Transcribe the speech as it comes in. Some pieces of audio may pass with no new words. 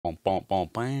Bum, bum, bum,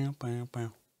 bam, bam,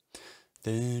 bam.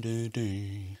 Da, da,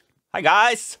 da. Hi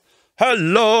guys.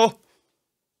 Hello.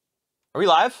 Are we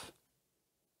live?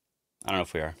 I don't know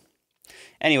if we are.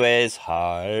 Anyways,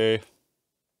 hi.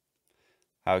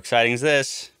 How exciting is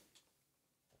this?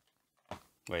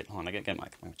 Wait, hold on. I gotta get my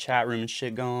chat room and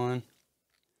shit going.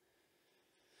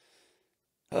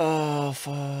 Oh,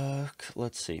 fuck.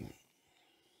 Let's see.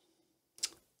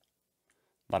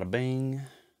 Bada bing.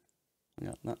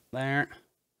 Got that there.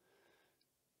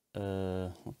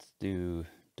 Let's do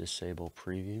disable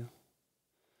preview.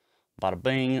 Bada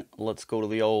bing. Let's go to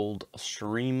the old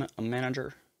stream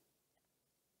manager.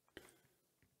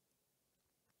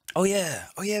 Oh yeah.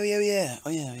 Oh yeah, yeah, yeah. Oh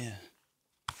yeah, yeah.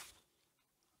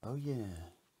 Oh yeah.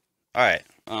 All right.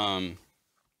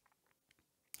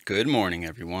 Good morning,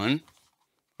 everyone.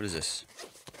 What is this?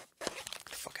 Get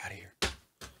the fuck out of here.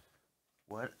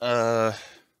 What?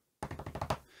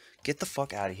 Get the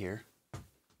fuck out of here.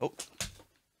 Oh.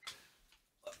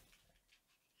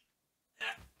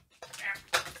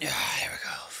 Yeah, there we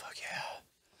go. Fuck yeah.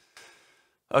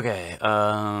 Okay,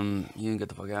 you can get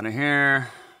the fuck out of here.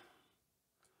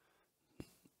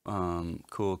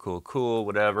 Cool,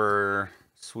 whatever.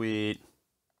 Sweet.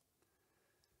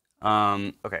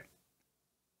 Okay.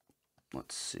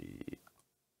 Let's see.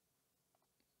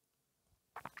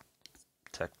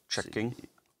 Tech checking.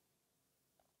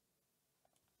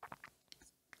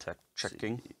 Tech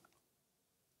checking.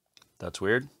 That's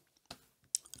weird.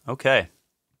 Okay.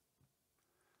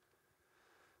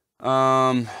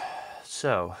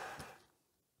 So.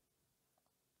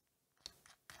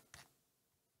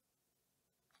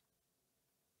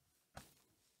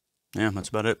 Yeah, that's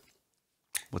about it.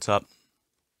 What's up?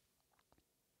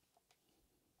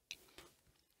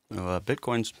 Oh,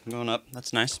 Bitcoin's going up.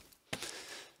 That's nice.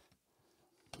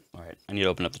 All right, I need to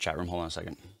open up the chat room. Hold on a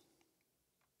second.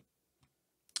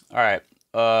 All right.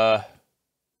 All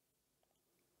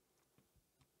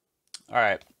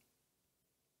right.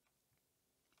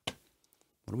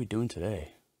 What are we doing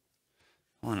today?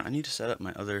 Hold on, I need to set up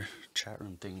my other chat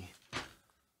room thingy.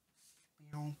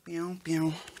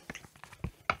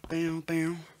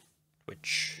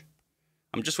 Which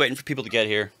I'm just waiting for people to get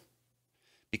here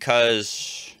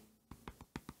because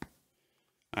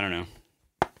I don't know.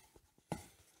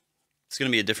 It's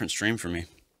gonna be a different stream for me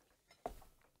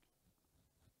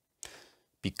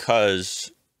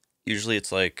because usually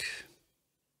it's like,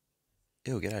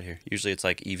 ew, get out of here. Usually it's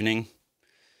like evening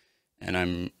and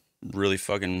I'm really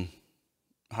fucking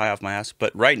high off my ass.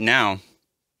 But right now,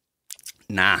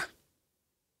 nah.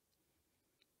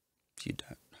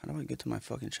 How do I get to my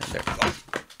fucking chat there?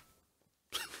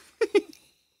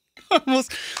 Oh.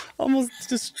 almost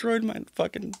destroyed my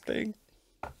fucking thing.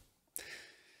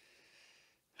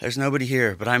 There's nobody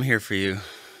here, but I'm here for you.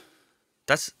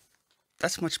 That's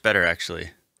much better,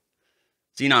 actually.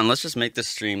 Xenon, let's just make this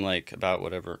stream like about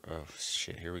whatever. Oh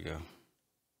shit, here we go.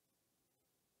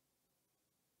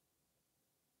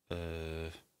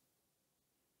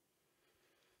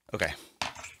 Okay.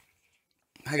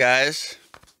 Hi guys.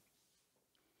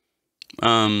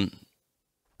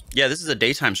 Yeah, this is a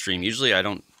daytime stream. Usually I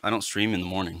don't stream in the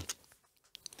morning.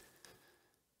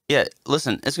 Yeah,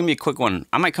 listen, it's gonna be a quick one.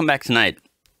 I might come back tonight.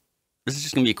 This is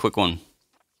just gonna be a quick one.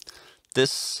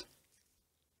 This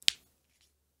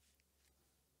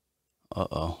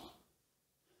although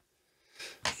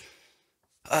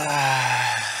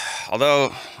I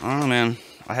don't know, man,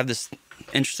 I have this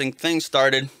interesting thing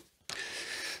started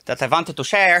that I wanted to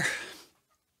share.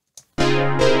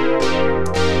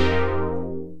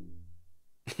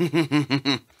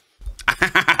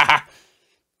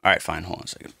 All right, fine. Hold on a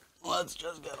second. Let's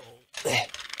just go.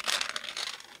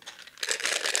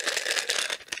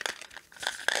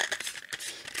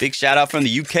 Big shout out from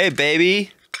the UK,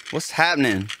 baby. What's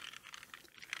happening?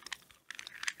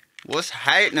 What's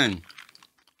happening?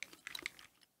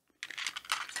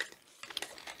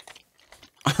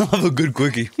 I love a good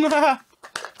quickie. All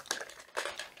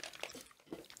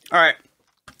right.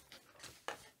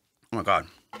 Oh my God.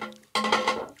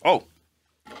 Oh.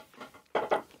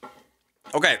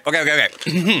 Okay.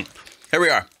 Here we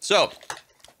are. So,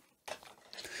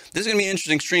 this is going to be an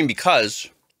interesting stream because,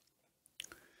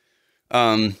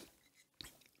 I don't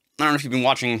know if you've been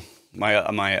watching my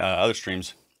other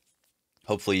streams.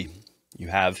 Hopefully you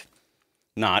have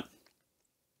not.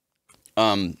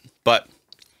 But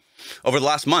over the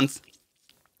last month,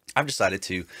 I've decided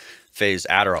to phase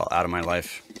Adderall out of my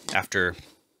life after,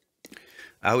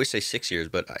 I always say 6 years,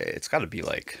 but it's got to be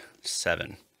like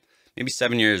 7. Maybe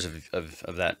 7 years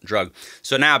of that drug.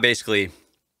 So now basically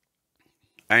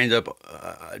I ended up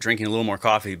drinking a little more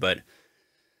coffee, but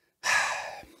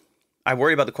I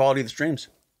worry about the quality of the streams.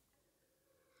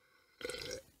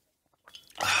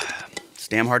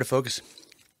 damn hard to focus.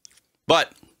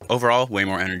 But overall, way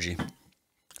more energy.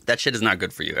 That shit is not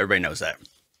good for you. Everybody knows that.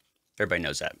 Everybody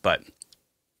knows that. But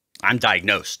I'm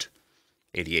diagnosed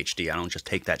ADHD. I don't just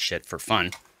take that shit for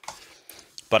fun.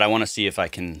 But I want to see if I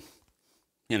can,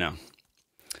 you know.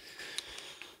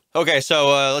 Okay, so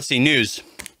let's see. News.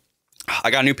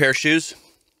 I got a new pair of shoes.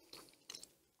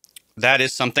 That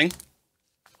is something.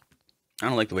 I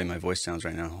don't like the way my voice sounds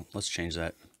right now. Let's change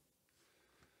that.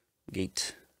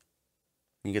 Gate.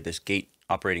 You get this gate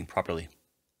operating properly.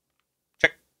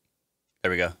 Check.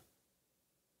 There we go.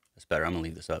 That's better. I'm gonna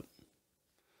leave this up.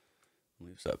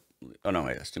 Leave this up. Oh no,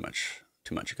 wait, that's too much.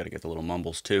 Too much. You gotta get the little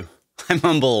mumbles too. I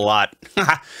mumble a lot. All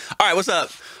right, what's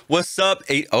up? What's up?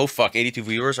 Oh fuck, 82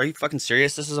 viewers. Are you fucking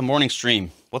serious? This is a morning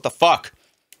stream. What the fuck?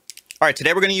 All right,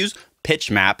 today we're gonna use pitch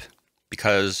map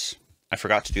because I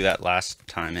forgot to do that last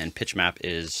time, and pitch map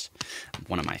is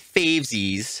one of my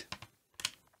favesies.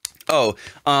 Oh,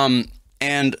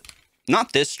 and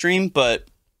not this stream, but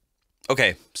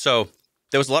okay, so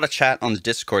there was a lot of chat on the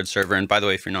Discord server, and by the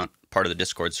way, if you're not part of the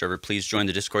Discord server, please join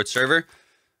the Discord server.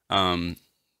 I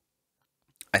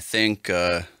think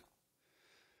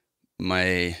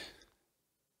my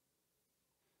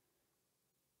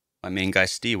main guy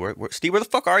Steve, Steve, where the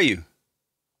fuck are you?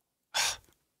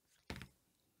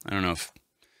 I don't know if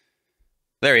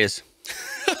there he is.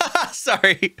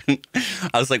 Sorry,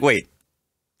 I was like, wait.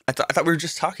 I thought we were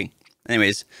just talking.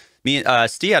 Anyways,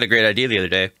 Steve had a great idea the other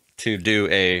day to do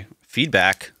a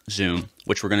feedback Zoom,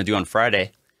 which we're going to do on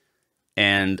Friday.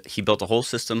 And he built a whole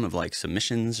system of like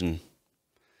submissions and,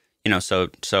 you know, so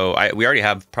we already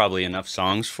have probably enough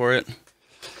songs for it.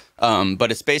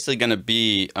 But it's basically going to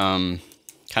be kind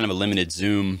of a limited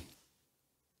Zoom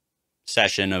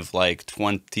session of like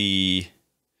 20,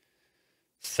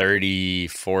 30,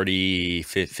 40,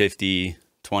 50,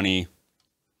 20,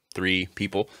 3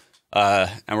 people.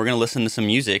 And we're going to listen to some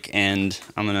music, and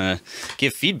I'm going to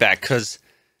give feedback because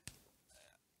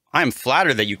I'm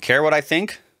flattered that you care what I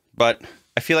think, but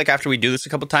I feel like after we do this a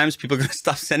couple times, people are going to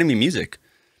stop sending me music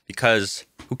because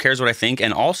who cares what I think?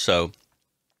 And also,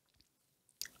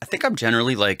 I think I'm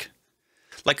generally like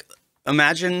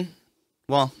imagine,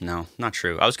 well, no, not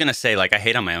true. I was going to say like I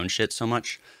hate on my own shit so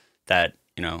much that,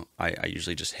 you know, I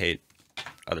usually just hate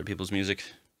other people's music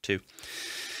too.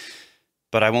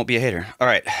 But I won't be a hater. All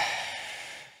right.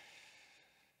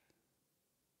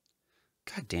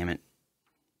 God damn it.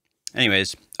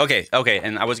 Anyways, okay.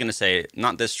 And I was going to say,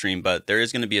 not this stream, but there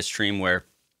is going to be a stream where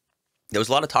there was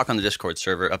a lot of talk on the Discord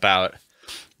server about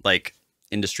like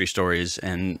industry stories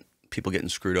and people getting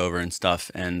screwed over and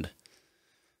stuff. And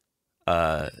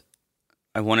I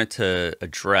wanted to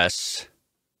address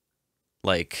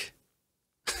like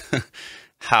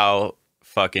how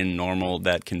fucking normal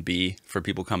that can be for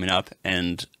people coming up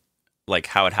and like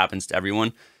how it happens to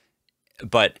everyone.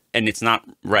 But, and it's not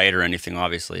right or anything,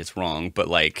 obviously it's wrong, but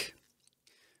like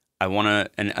I want to,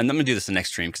 and I'm going to do this the next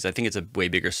stream because I think it's a way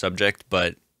bigger subject,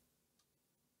 but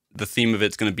the theme of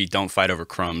it's going to be don't fight over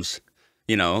crumbs,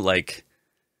 you know, like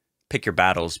pick your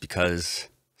battles because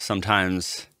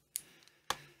sometimes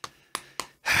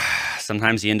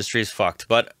the industry is fucked,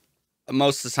 but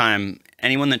most of the time,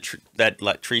 anyone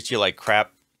that treats you like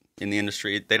crap in the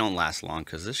industry, they don't last long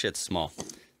because this shit's small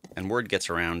and word gets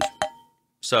around.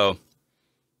 So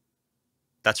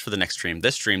that's for the next stream.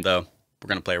 This stream, though, we're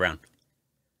going to play around.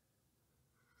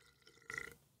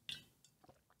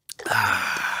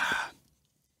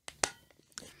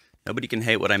 Nobody can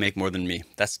hate what I make more than me.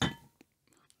 That's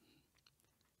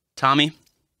Tommy.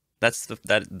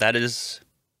 That is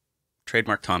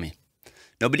trademark Tommy.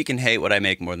 Nobody can hate what I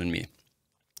make more than me.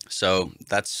 So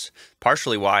that's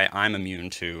partially why I'm immune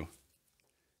to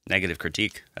negative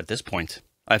critique at this point.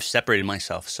 I've separated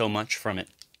myself so much from it.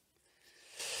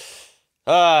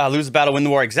 Lose the battle, win the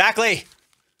war. Exactly.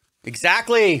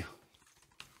 Exactly.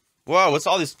 Whoa, what's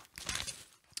all these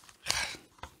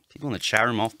people in the chat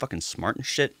room all fucking smart and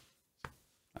shit?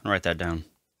 I'm gonna write that down.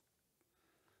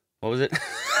 What was it?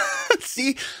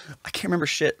 See? I can't remember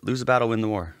shit. Lose the battle, win the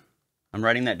war. I'm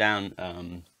writing that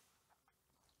down.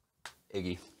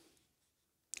 Iggy.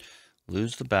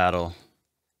 Lose the battle,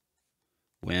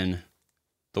 win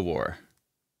the war.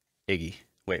 Iggy.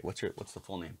 Wait, what's the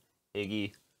full name?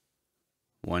 Iggy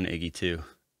 1, Iggy 2.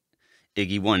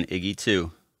 Iggy 1, Iggy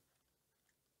 2.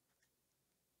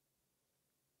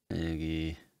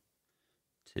 Iggy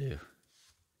 2.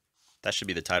 That should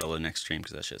be the title of the next stream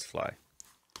because that shit's fly.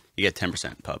 You get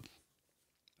 10% pub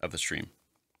of the stream.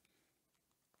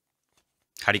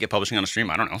 How do you get publishing on a stream?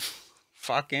 I don't know.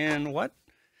 Fucking what?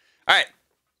 All right.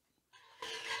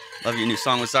 Love your new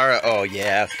song with Zara. Oh,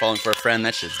 yeah. Falling for a Friend.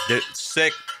 That shit's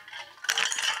sick.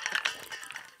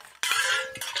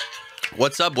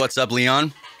 What's up? What's up,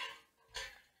 Leon?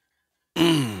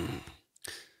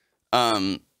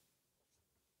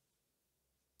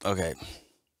 Okay.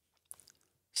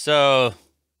 So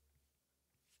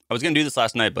I was gonna do this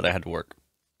last night, but I had to work.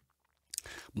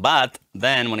 But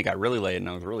then when it got really late and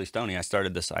I was really stony, I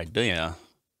started this idea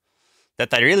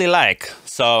that I really like.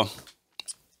 So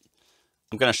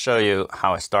I'm gonna show you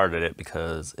how I started it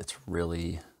because it's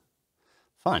really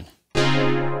fun.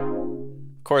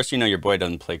 Of course, you know your boy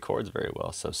doesn't play chords very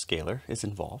well, so scalar is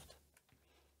involved.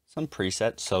 Some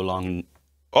preset, so long.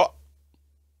 Oh!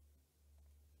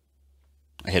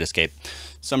 I hit escape.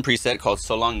 Some preset called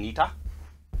So Long Nita.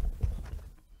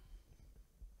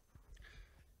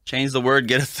 Change the word,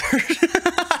 get a third.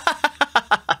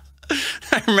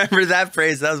 I remember that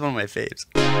phrase. That was one of my faves.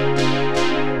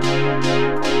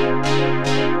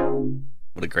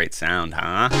 What a great sound,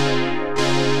 huh?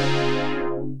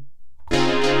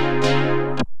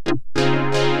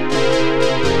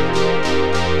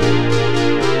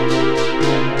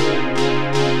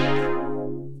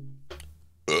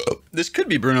 This could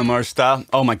be Bruno Mars style.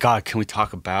 Oh my God, can we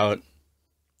talk about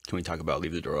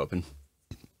Leave the Door Open?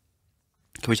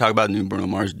 Can we talk about new Bruno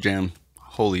Mars jam?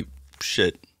 Holy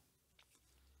shit.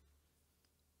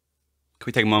 Can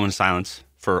we take a moment of silence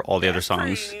for all the other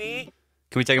songs? Can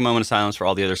we take a moment of silence for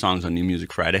all the other songs on New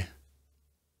Music Friday?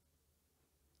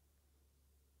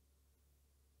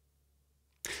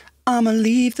 I'ma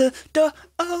leave the door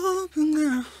open,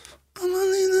 girl. I'ma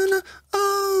leave the door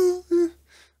open.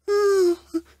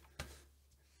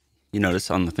 You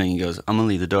notice on the thing he goes, I'm gonna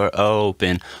leave the door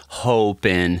open,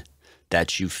 hoping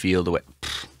that you feel the way.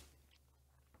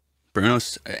 Bruno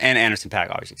and Anderson .Paak,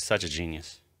 obviously, such a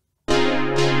genius.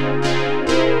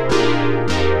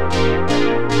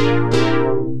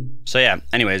 So yeah,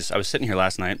 anyways, I was sitting here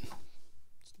last night,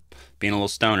 being a little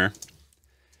stoner,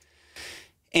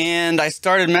 and I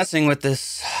started messing with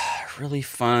this really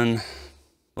fun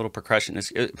little progression.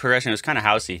 It was kind of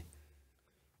housey.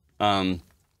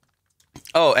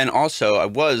 Oh, and also I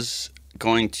was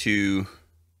going to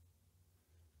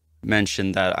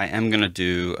mention that I am going to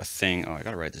do a thing. Oh, I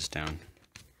got to write this down.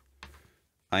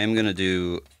 I am going to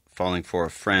do Falling for a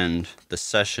Friend, the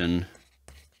session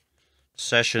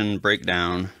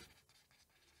breakdown,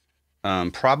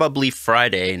 probably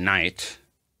Friday night,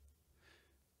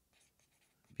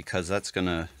 because that's going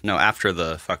to, no, after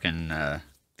the fucking,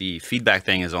 the feedback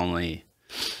thing is only,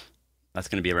 that's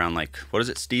going to be around like, what is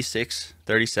it,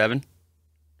 D637?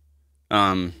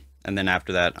 And then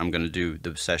after that, I'm going to do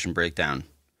the session breakdown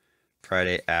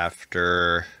Friday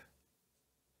after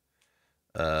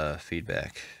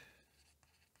feedback.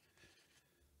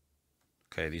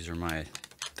 Okay, these are my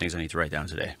things I need to write down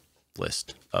today.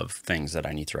 List of things that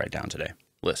I need to write down today.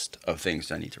 List of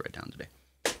things I need to write down today.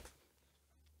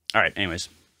 All right, anyways.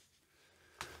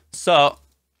 So,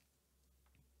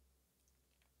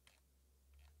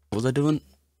 what was I doing?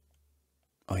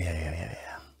 Oh, yeah.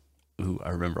 Ooh, I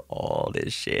remember all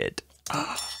this shit.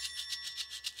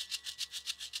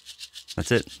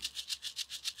 That's it.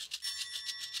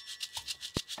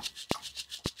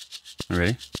 You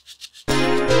ready?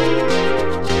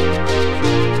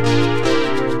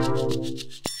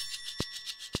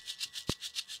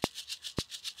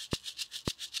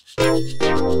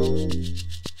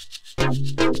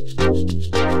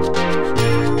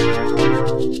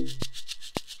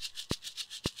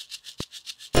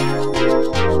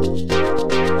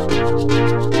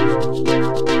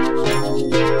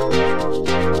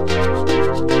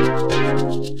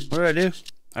 What did I do?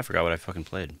 I forgot what I fucking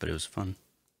played, but it was fun.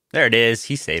 There it is.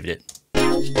 He saved it.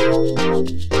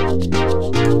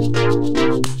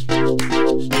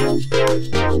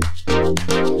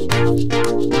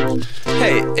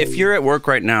 Hey, if you're at work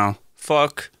right now,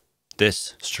 fuck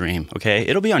this stream, okay?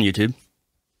 It'll be on YouTube.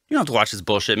 You don't have to watch this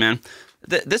bullshit, man.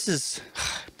 This is,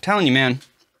 I'm telling you, man,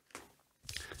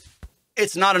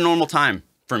 it's not a normal time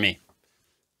for me.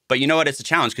 But you know what? It's a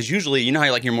challenge, because usually, you know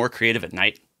how you're more creative at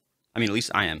night? I mean, at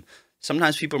least I am.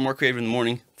 Sometimes people are more creative in the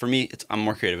morning. For me, I'm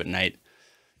more creative at night.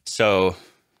 So,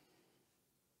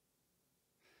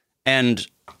 and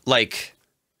like,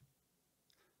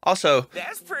 also,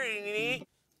 that's pretty neat.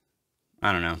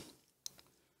 I don't know.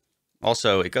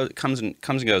 Also, it comes and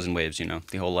goes in waves, you know,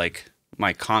 the whole, like,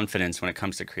 my confidence when it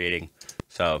comes to creating.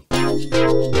 So, that's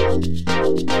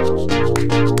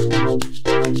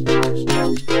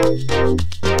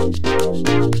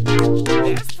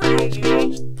pretty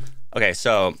neat. Okay,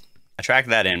 so I tracked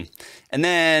that in, and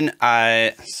then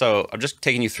I'm just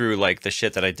taking you through like the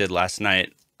shit that I did last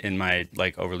night in my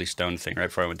like overly stoned thing right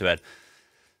before I went to bed.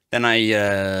 Then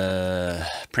I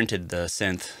printed the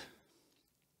synth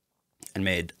and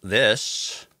made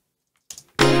this.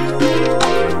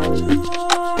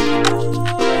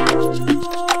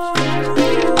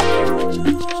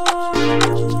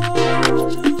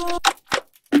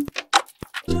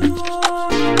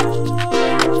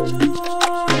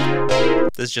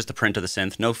 This is just the print of the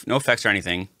synth. No effects or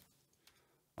anything.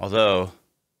 Although,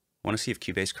 I want to see if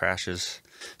Cubase crashes.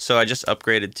 So I just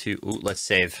upgraded to, ooh, let's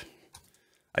save.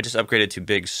 I just upgraded to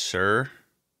Big Sur,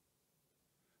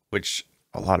 which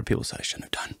a lot of people said I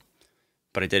shouldn't have done.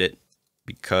 But I did it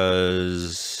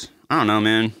because, I don't know,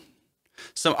 man.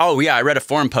 So, oh yeah, I read a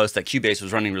forum post that Cubase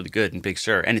was running really good in Big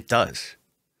Sur, and it does.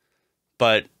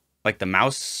 But, like, the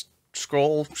mouse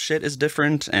scroll shit is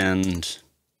different, and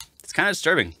it's kind of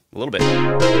disturbing, a little bit.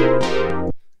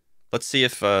 Let's see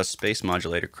if Space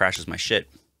Modulator crashes my shit.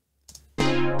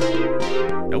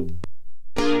 Nope.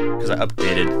 Because I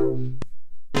updated.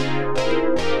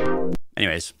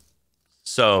 Anyways.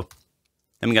 So,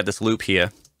 then we got this loop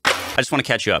here. I just want to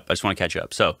catch you up.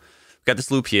 So, we got this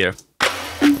loop here.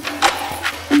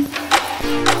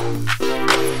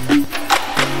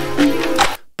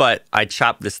 But I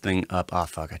chopped this thing up. Oh,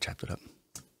 fuck, I chopped it up.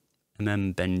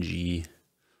 Benji.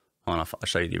 Hold on, I'll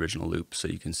show you the original loop so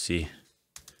you can see.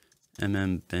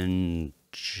 Benji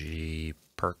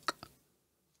perk.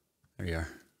 There you are.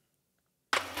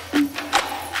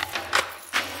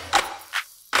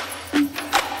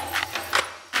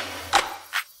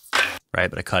 Right,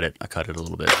 but I cut it a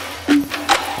little bit.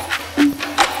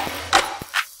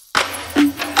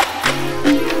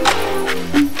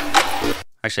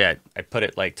 Actually, I put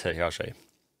it like to, here, I'll show you.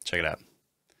 Check it out.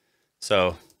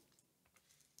 So,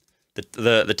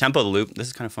 the tempo of the loop, this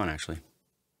is kind of fun, actually.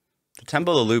 The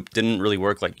tempo of the loop didn't really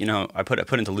work. Like, you know, I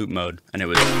put into loop mode, and it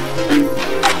was...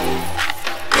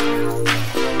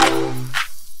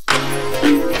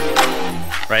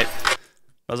 Right?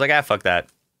 I was like, ah, fuck that.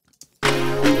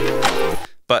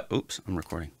 But, oops, I'm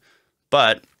recording.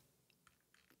 But,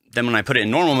 then when I put it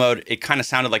in normal mode, it kind of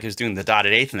sounded like it was doing the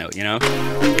dotted eighth note, you know?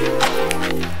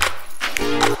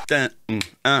 And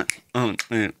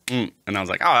I was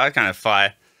like, oh, that kind of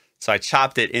fly. So I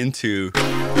chopped it into...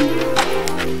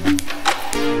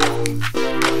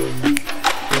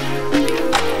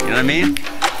 You know what I mean?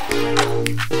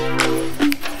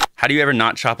 How do you ever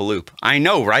not chop a loop? I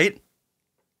know, right?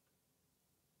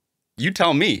 You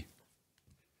tell me.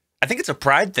 I think it's a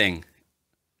pride thing.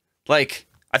 Like,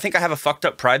 I think I have a fucked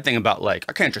up pride thing about, like,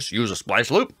 I can't just use a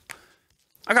splice loop.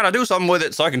 I gotta do something with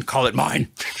it so I can call it mine.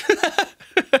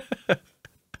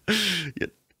 Yeah.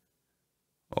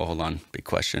 Oh, hold on. Big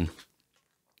question.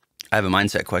 I have a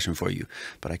mindset question for you,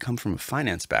 but I come from a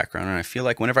finance background, and I feel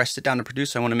like whenever I sit down to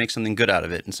produce, I want to make something good out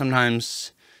of it. And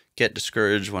sometimes get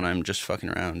discouraged when I'm just fucking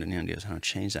around. And the idea is how to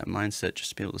change that mindset, just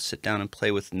to be able to sit down and play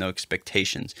with no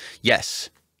expectations. Yes.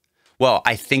 Well,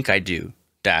 I think I do.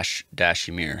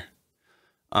 Dashimir.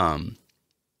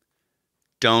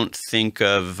 Don't think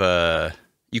of,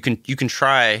 you can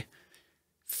try,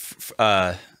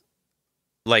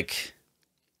 like,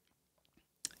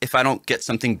 if I don't get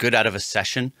something good out of a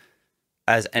session,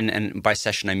 and by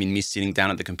session I mean me sitting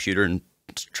down at the computer and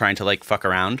trying to, like, fuck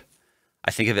around,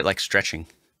 I think of it like stretching,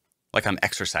 like I'm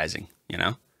exercising, you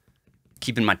know,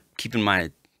 keeping my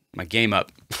game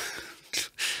up,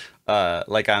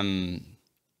 like I'm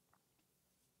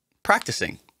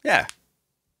practicing, yeah,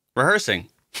 rehearsing.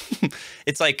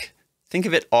 It's like, think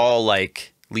of it all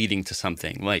like leading to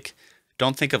something. Like,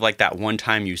 don't think of like that one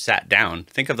time you sat down.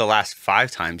 Think of the last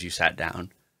 5 times you sat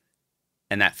down.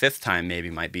 And that 5th time maybe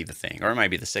might be the thing. Or it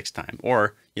might be the 6th time.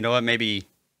 Or, you know what, maybe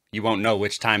you won't know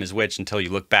which time is which until you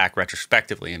look back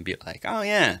retrospectively and be like, oh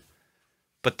yeah,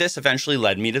 but this eventually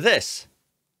led me to this.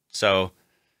 So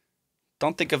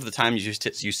don't think of the time you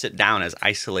sit down as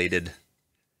isolated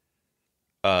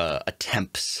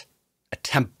attempts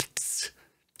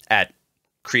at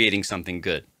creating something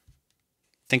good.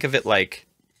 Think of it like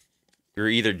you're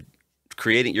either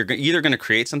going to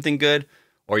create something good,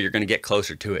 or you're going to get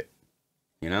closer to it,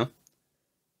 you know?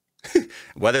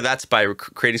 Whether that's by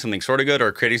creating something sort of good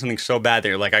or creating something so bad that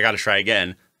you're like, I got to try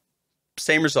again.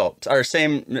 Same result, or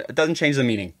same, it doesn't change the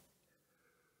meaning.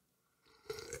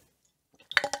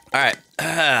 All right,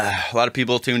 a lot of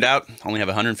people tuned out. Only have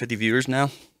 150 viewers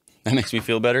now. That makes me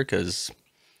feel better because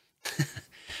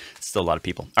it's still a lot of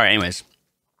people. All right, anyways.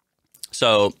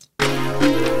 So, we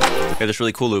have this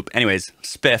really cool loop. Anyways,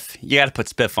 spiff. You got to put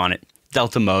spiff on it.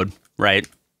 Delta mode, right?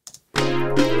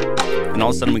 And all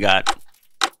of a sudden we got...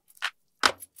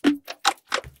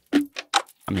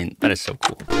 I mean, that is so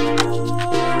cool.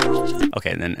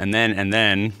 Okay, and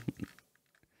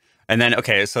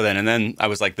then I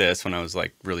was like this when I was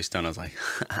like really stoned. I was like,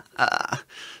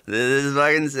 this is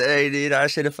fucking sick, dude. I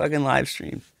should have fucking live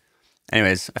streamed.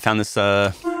 Anyways, I found this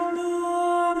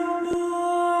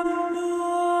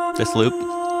this loop,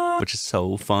 which is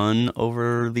so fun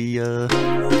over the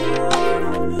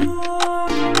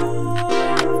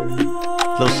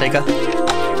little shaker.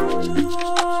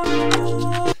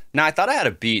 Now, I thought I had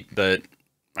a beat, but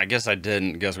I guess I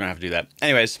didn't. Guess we're gonna have to do that.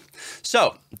 Anyways,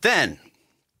 so then,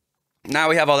 now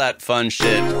we have all that fun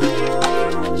shit.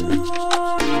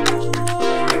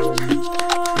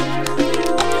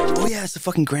 Oh yeah, it's the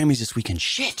fucking Grammys this weekend.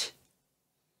 Shit.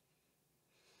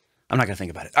 I'm not gonna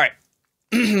think about it. All right.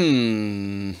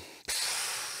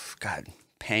 God,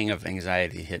 pang of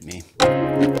anxiety hit me.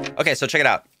 Okay, so check it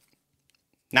out.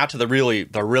 Now to the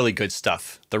really good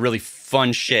stuff, the really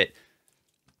fun shit.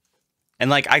 And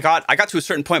like I got to a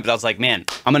certain point, but I was like, man,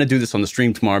 I'm gonna do this on the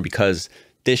stream tomorrow because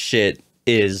this shit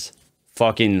is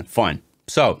fucking fun.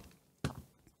 So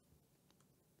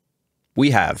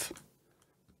we have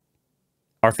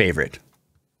our favorite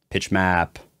pitch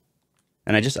map,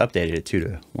 and I just updated it too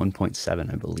to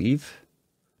 1.7, I believe.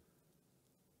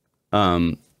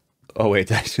 Oh wait,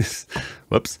 that's just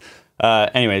whoops.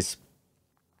 Anyways.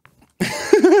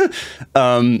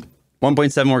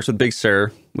 1.7 works with Big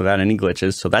Sur without any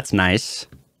glitches, so that's nice.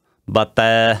 But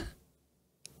I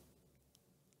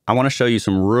want to show you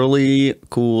some really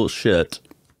cool shit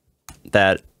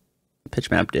that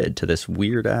PitchMap did to this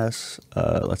weird ass,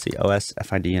 let's see, OS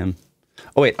FIDM.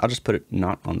 Oh wait, I'll just put it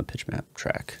not on the PitchMap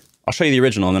track. I'll show you the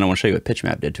original, and then I want to show you what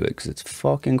PitchMap did to it, because it's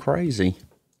fucking crazy.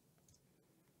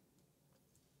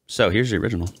 So here's the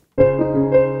original.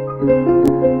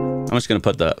 I'm just gonna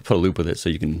put a loop with it so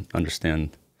you can understand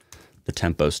the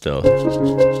tempo still.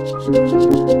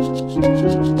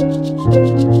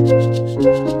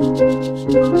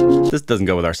 This doesn't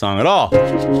go with our song at all.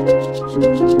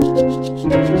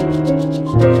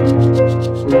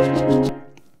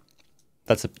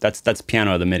 That's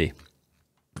piano of the MIDI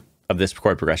of this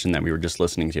chord progression that we were just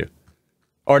listening to.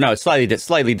 Or no, it's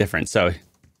slightly different. So,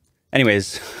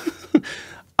 anyways,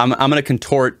 I'm gonna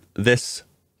contort this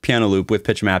piano loop with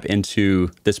PitchMap into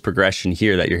this progression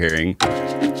here that you're hearing,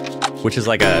 which is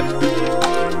like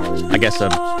I guess a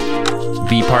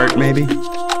B part maybe.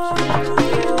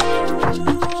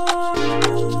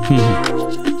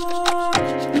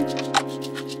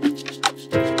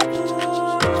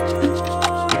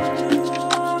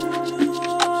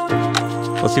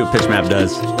 Let's see what PitchMap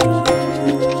does.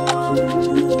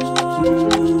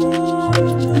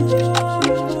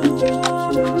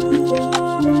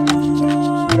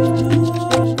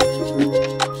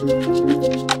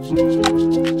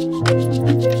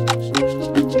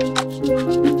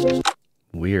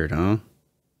 Weird, huh?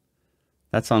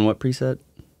 That's on what preset?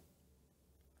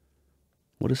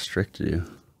 What does strict do?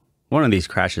 One of these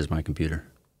crashes my computer.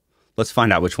 Let's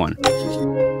find out which one.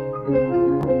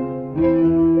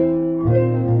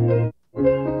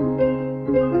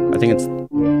 I think it's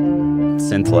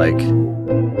synth-like.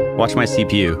 Watch my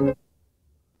CPU.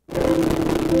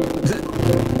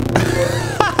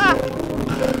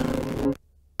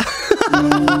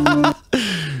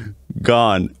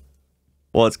 Gone.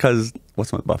 Well, it's because,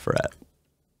 what's my buffer at?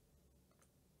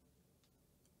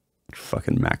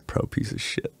 Fucking Mac Pro piece of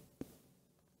shit.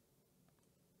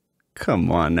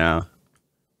 Come on now.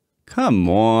 Come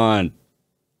on.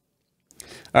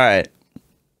 All right.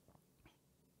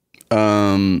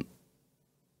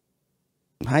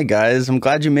 Hi guys, I'm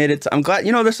glad you made it. I'm glad,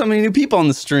 you know, there's so many new people on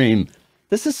the stream.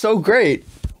 This is so great.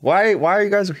 Why are you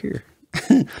guys here?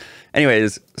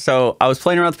 Anyways, so I was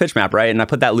playing around with pitch map, right? And I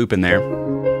put that loop in there.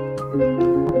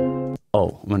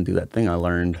 Oh, I'm gonna do that thing I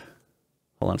learned.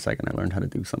 Hold on a second, I learned how to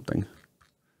do something.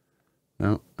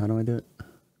 No, how do I do it?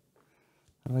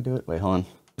 How do I do it? Wait, hold on.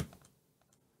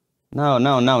 No.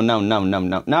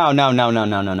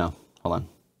 Hold on.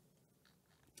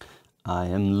 I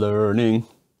am learning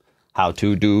how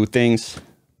to do things.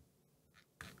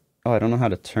 Oh, I don't know how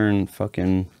to turn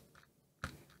fucking...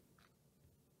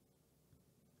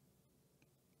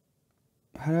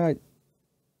 How do I...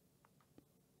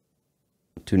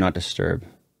 Do not disturb.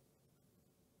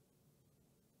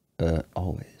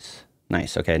 Always.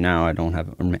 Nice. Okay, now I don't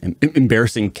have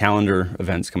embarrassing calendar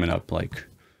events coming up, like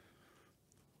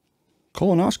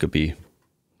colonoscopy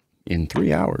in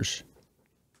 3 hours.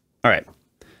 All right.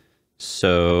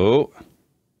 So,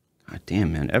 god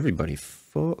damn, man, everybody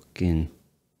texting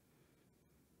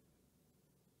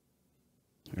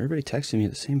me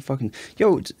at the same fucking...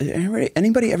 Yo,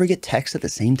 anybody ever get text at the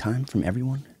same time from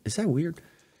everyone? Is that weird?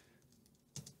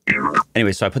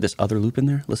 Anyway, so I put this other loop in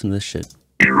there. Listen to this shit.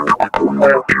 What?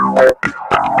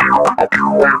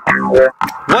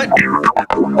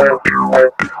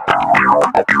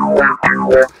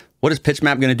 What is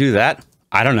PitchMap gonna do to that?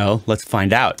 I don't know. Let's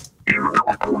find out.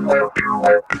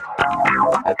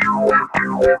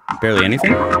 Barely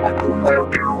anything?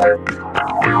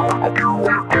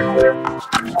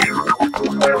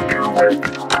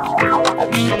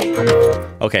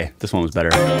 Okay, this one was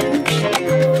better.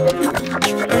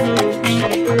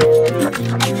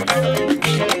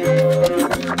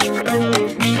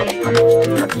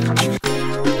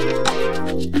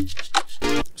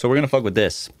 So we're gonna fuck with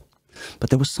this. But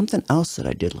there was something else that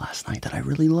I did last night that I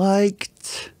really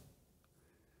liked.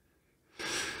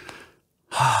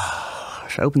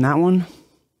 Should I open that one?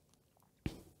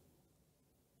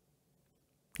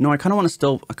 No, I kind of want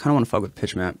to fuck with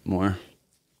pitch map more.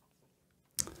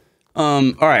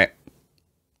 All right.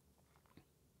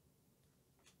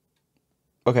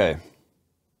 Okay.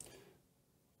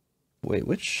 Wait,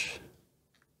 which?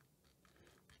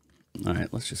 All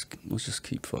right, let's just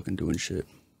keep fucking doing shit.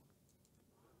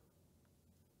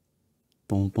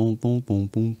 Boom, boom, boom, boom,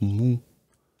 boom, boom, boom.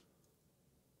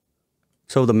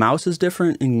 So the mouse is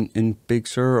different in Big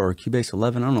Sur or Cubase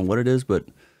 11. I don't know what it is, but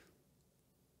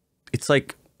it's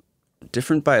like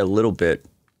different by a little bit,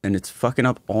 and it's fucking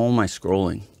up all my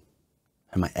scrolling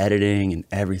and my editing and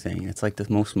everything. It's like the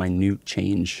most minute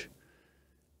change.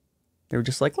 They were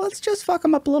just like, let's just fuck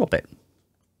them up a little bit.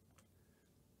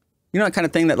 You know that kind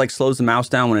of thing that like slows the mouse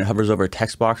down when it hovers over a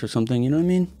text box or something? You know what I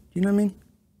mean? You know what I mean?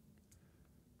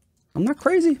 I'm not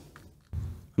crazy. I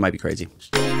might be crazy.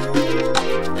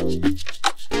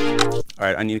 All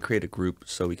right, I need to create a group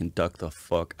so we can duck the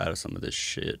fuck out of some of this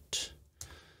shit.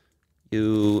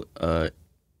 You,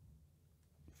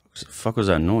 fuck was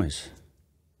that noise?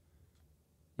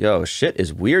 Yo, shit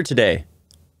is weird today.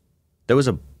 There was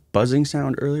a buzzing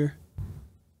sound earlier.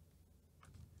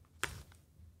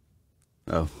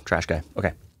 Oh, trash guy.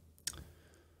 Okay.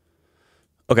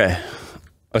 Okay.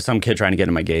 Oh, some kid trying to get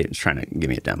in my gate. He's trying to give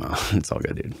me a demo. It's all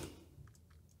good, dude.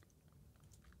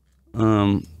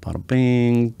 Bada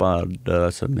bing,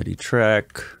 bada submit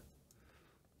track.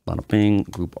 Bada bing.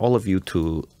 Group all of you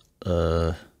to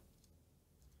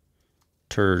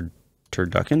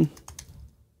turducken.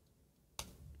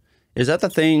 Is that the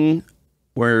thing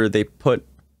where they put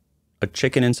a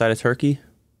chicken inside a turkey?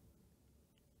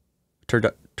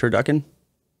 Turducken?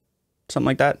 Something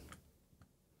like that?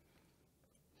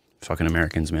 Fucking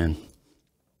Americans, man.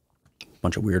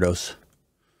 Bunch of weirdos.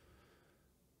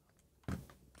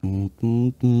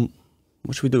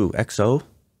 What should we do? XO?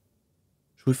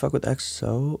 Should we fuck with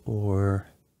XO or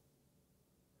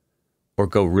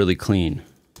go really clean?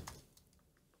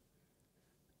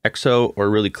 XO or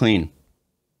really clean?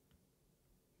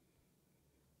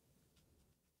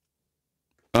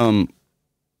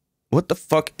 What the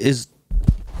fuck is...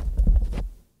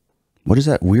 What is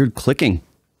that weird clicking?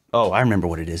 Oh, I remember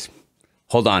what it is.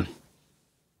 Hold on.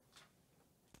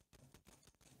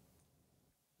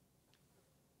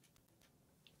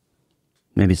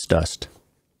 Maybe it's dust.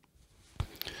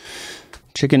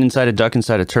 Chicken inside a duck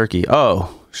inside a turkey.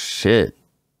 Oh, shit.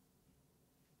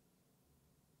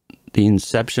 The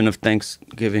inception of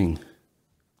Thanksgiving.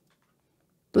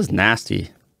 This is nasty.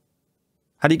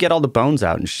 How do you get all the bones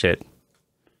out and shit?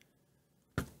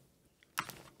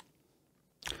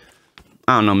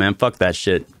 I don't know, man. Fuck that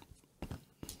shit.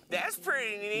 That's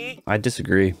pretty neat. I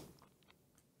disagree.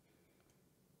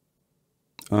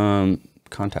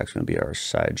 Contact's gonna be our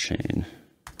side chain.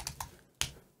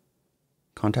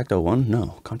 Contact 01?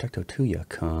 No. Contact 02, you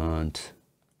cunt.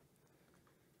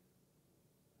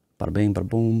 Bada bing, bada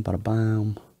boom, bada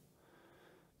bam.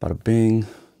 Bada bing.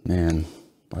 Man,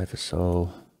 life is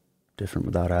so different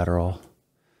without Adderall.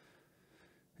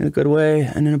 In a good way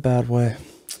and in a bad way.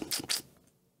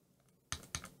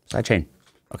 Side chain.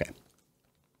 Okay.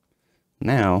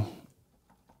 Now,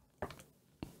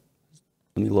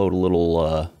 let me load a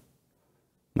little,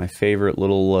 my favorite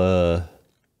little,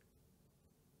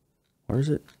 where is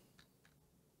it?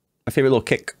 My favorite little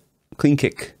kick. Clean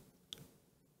kick.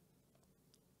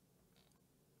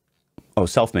 Oh,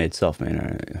 self-made.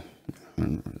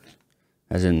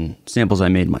 As in samples I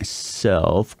made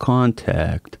myself.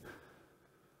 Contact.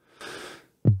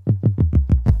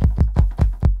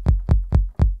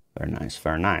 Very nice,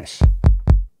 very nice.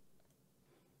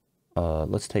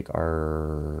 Let's take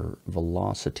our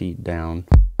velocity down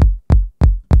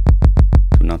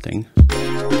to nothing.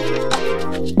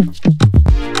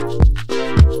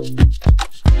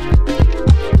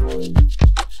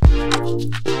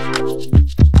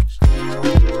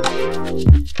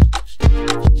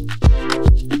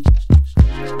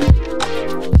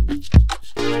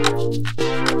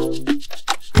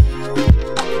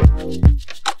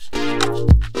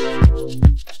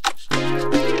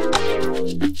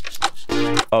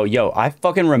 Oh, yo, I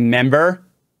fucking remember.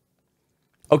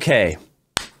 Okay.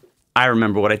 I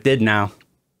remember what I did now.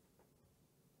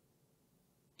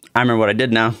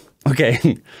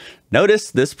 Okay.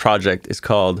 Notice this project is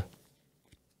called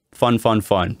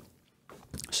Fun.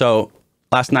 So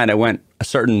last night I went a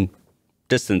certain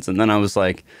distance and then I was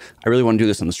like, I really want to do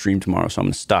this on the stream tomorrow, so I'm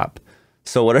going to stop.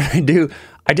 So what did I do?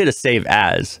 I did a save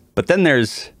as, but then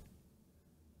there's...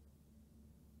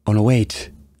 Oh no, wait.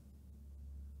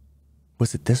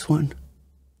 Was it this one?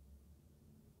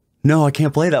 No, I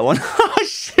can't play that one. Oh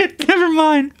shit, never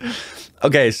mind.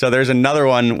 Okay, so there's another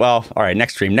one. Well, all right,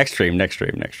 next stream.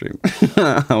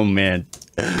 Oh man.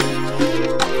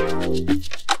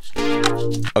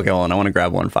 Okay, hold on. I want to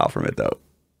grab one file from it though.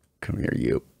 Come here,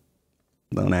 you.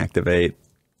 Don't activate.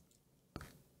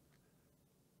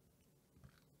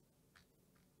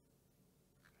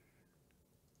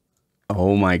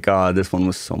 Oh my god, this one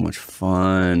was so much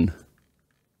fun.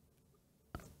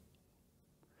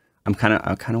 I kind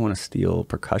of want to steal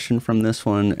percussion from this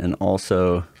one, and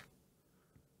also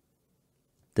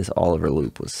this Oliver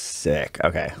loop was sick.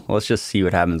 Okay, well, let's just see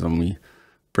what happens when we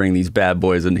bring these bad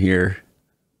boys in here.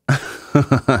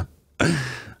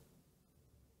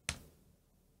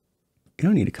 You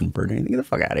don't need to convert anything. Get the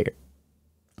fuck out of here.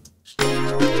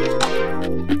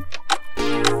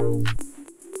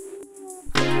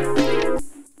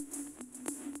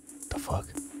 The fuck?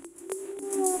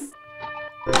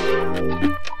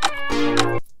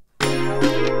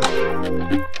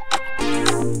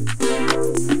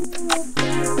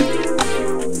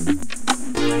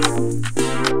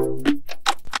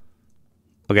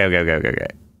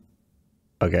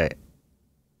 Okay.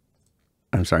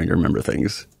 I'm starting to remember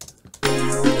things.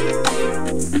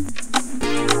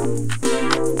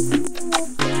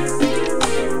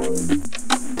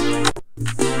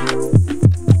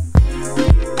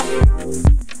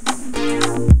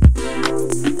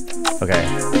 Okay.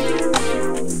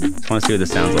 Just want to see what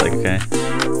this sounds like, okay?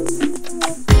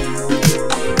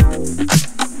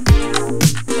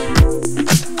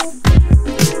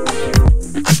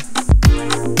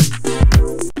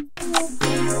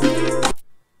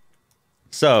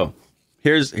 So,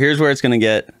 here's where it's going to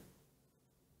get...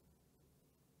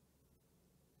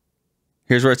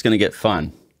 Here's where it's going to get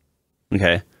fun.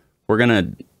 Okay? We're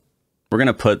going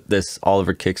to put this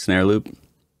Oliver kick snare loop,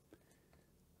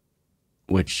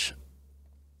 which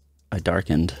I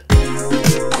darkened.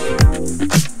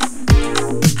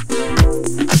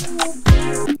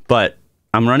 But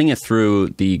I'm running it through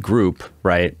the group,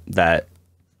 right, that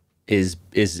is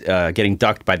getting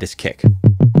ducked by this kick.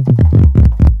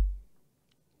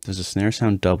 Does the snare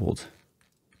sound doubled?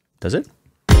 Does it?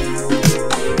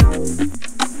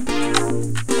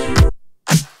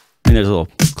 And there's a little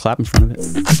clap in front of it.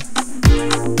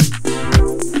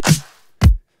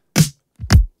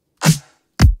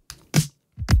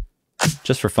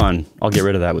 Just for fun, I'll get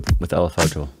rid of that with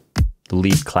LFO tool. The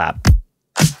lead clap.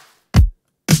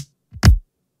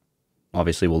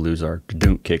 Obviously, we'll lose our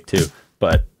dunk kick too,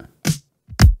 but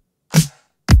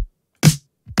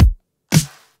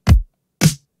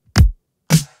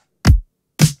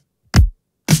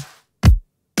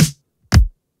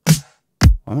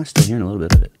why am I still hearing a little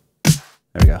bit of it?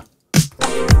 There we go.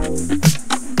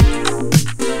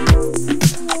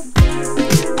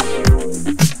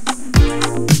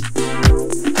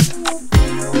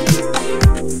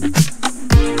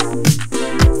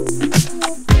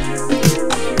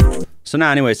 So now,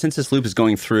 anyway, since this loop is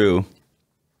going through,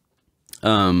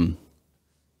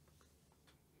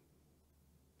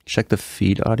 check the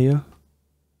feed audio.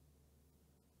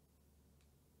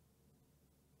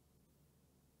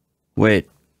 Wait,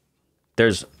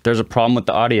 there's a problem with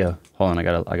the audio. Hold on, I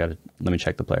gotta, let me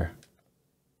check the player.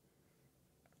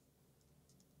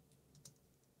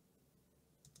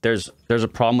 There's a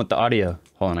problem with the audio.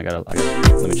 Hold on, I gotta,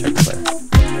 let me check the player.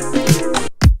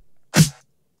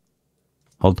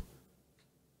 Hold.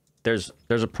 There's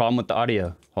a problem with the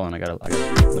audio. Hold on, I gotta,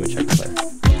 let me check the player.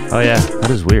 Oh yeah, that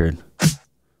is weird.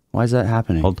 Why is that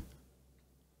happening? Hold.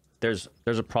 There's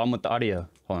a problem with the audio.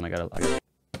 Hold on, I gotta.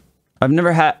 I've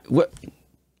never had, what?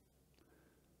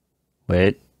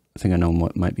 Wait, I think I know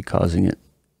what might be causing it.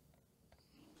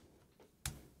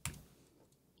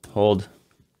 Hold.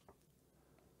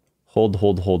 Hold.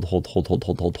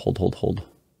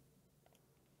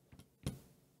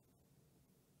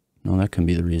 No, that can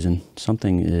be the reason.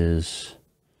 Something is...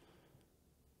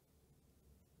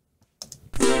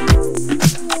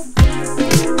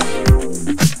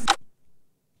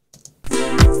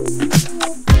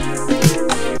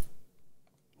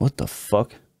 What the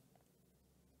fuck?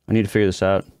 I need to figure this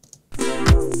out.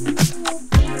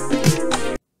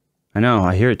 I know,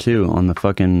 I hear it too on the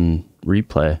fucking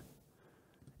replay.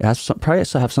 It has probably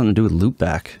has to have something to do with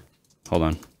loopback. Hold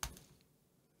on.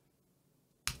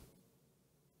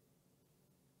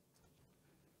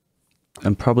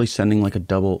 I'm probably sending like a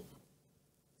double.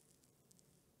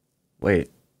 Wait,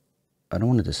 I don't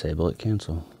want to disable it.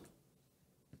 Cancel.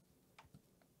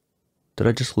 Did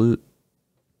I just loot?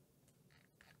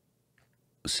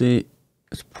 See,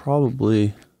 it's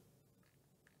probably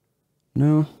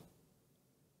no.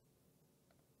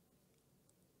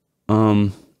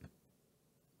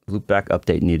 Loop back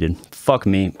update needed. Fuck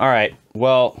me. All right.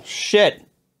 Well, shit.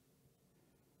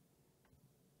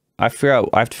 I have to figure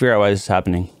out why this is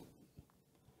happening.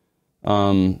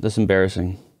 This is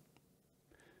embarrassing.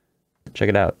 Check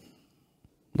it out.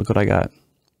 Look what I got.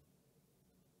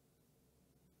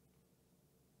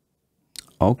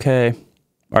 Okay.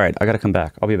 All right. I got to come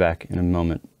back. I'll be back in a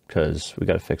moment because we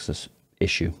got to fix this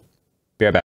issue. Be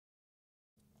right back.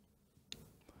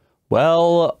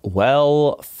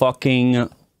 Well, fucking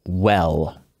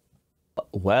well.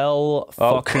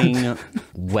 Fucking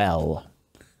well.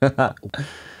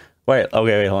 Wait,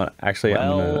 hold on. Actually,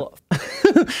 I'm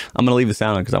gonna leave the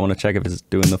sound on because I want to check if it's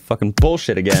doing the fucking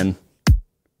bullshit again.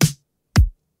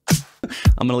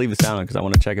 I'm gonna leave the sound on because I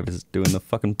want to check if it's doing the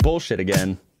fucking bullshit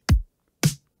again.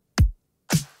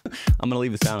 I'm gonna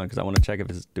leave the sound on because I want to check if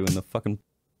it's doing the fucking...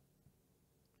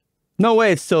 No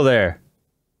way, it's still there.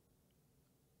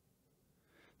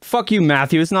 Fuck you,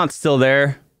 Matthew. It's not still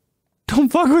there. Don't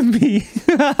fuck with me.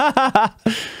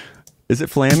 Is it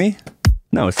Flammy?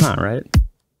 No, it's not, right?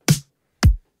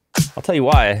 I'll tell you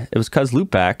why. It was cause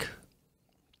loopback.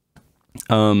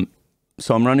 So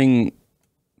I'm running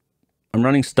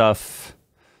stuff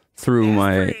through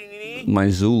my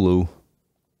Zulu,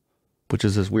 which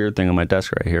is this weird thing on my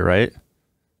desk right here, right?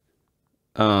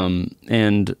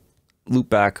 And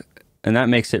loopback, and that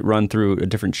makes it run through a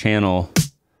different channel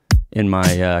in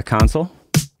my console.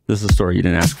 This is a story you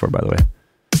didn't ask for, by the way.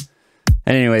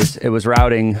 And anyways, it was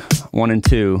routing 1 and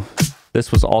 2.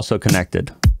 This was also connected.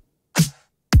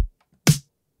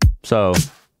 So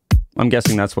I'm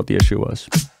guessing that's what the issue was.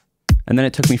 And then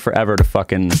it took me forever to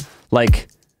fucking, like,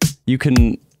 you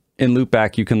can, in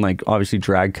loopback, you can like obviously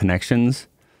drag connections,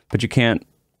 but you can't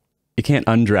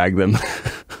undrag them.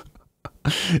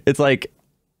 It's like,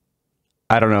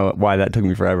 I don't know why that took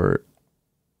me forever.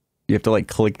 You have to like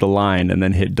click the line and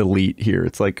then hit delete here.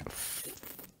 It's like,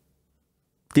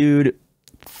 dude,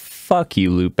 fuck you,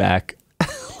 loopback.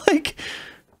 Like,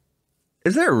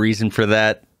 is there a reason for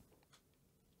that?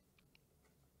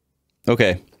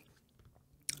 Okay.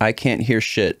 I can't hear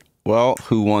shit. Well,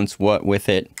 who wants what with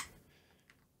it?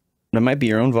 That might be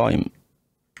your own volume.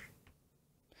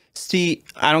 Steve,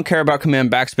 I don't care about command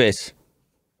backspace.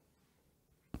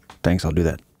 Thanks, I'll do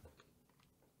that.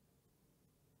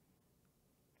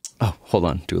 Oh, hold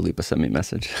on. Dua Lipa sent me a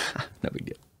message. No big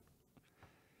deal.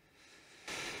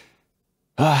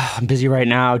 I'm busy right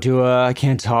now, Dua. I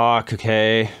can't talk,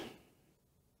 okay?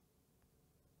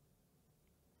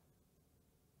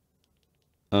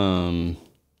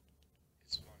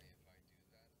 It's funny if I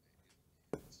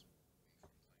do that.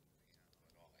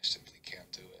 I simply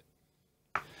can't do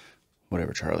it.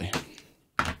 Whatever, Charlie.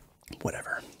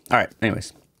 Whatever. All right.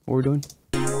 Anyways, what we're doing?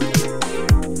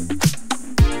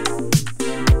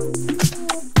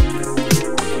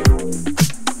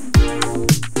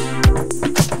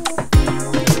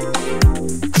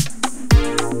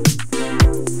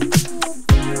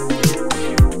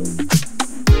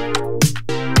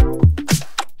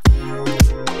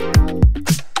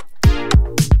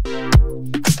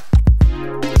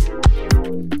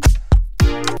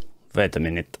 Wait a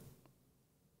minute.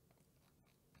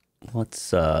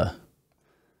 Let's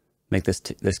make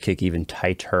this kick even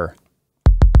tighter.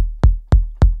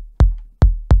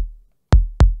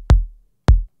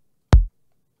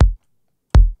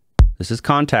 This is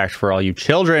contact for all you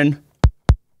children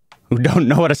who don't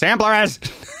know what a sampler is.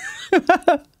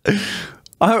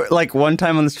 Like one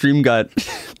time on the stream got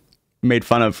made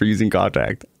fun of for using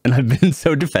contact, and I've been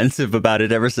so defensive about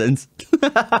it ever since.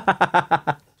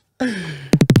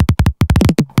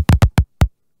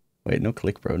 Wait, no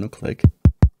click, bro. No click.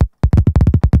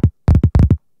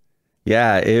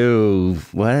 Yeah, ew.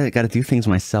 What? I gotta do things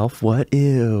myself? What?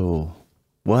 Ew.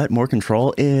 What? More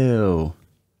control? Ew.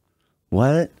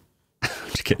 What?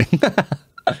 Just kidding.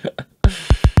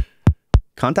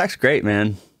 Contact's great,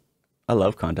 man. I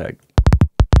love contact.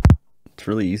 It's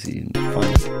really easy and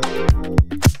fun.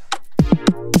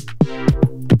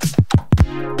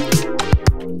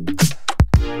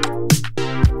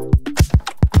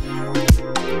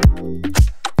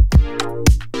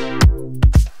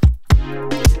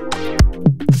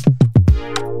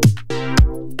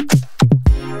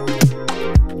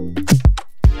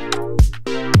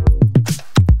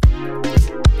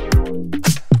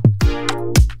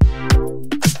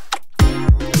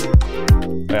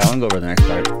 Go over the next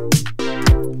part.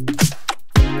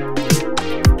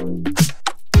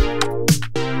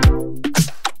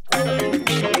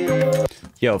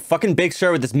 Yo, fucking Big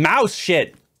Sur with this mouse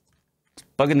shit. It's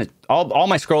bugging the all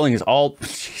my scrolling is all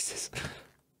Jesus.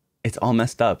 It's all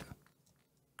messed up.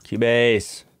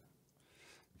 Cubase.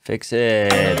 Fix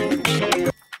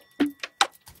it.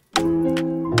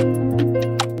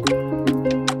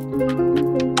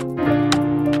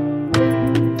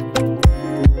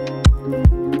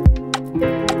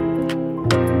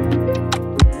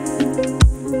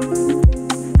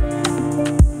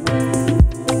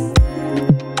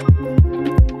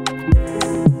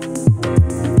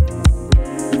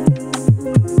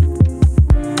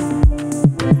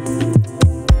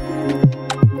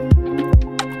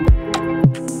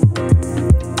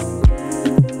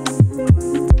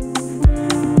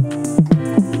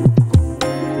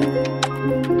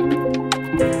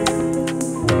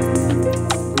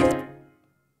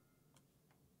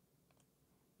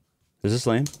 Is this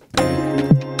lame? Oh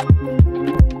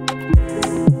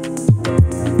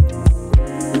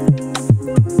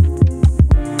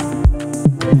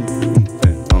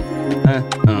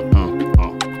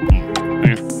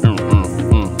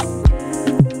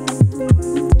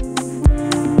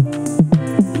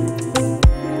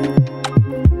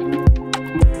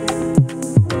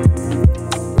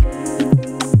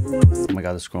my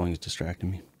god, the scrolling is distracting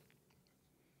me.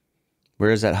 Where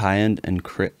is that high end and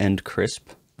crisp?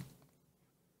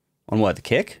 On what, the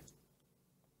kick?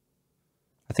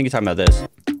 I think you're talking about this.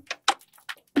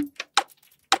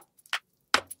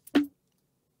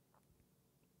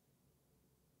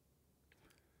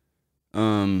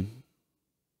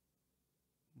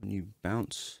 When you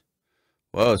bounce.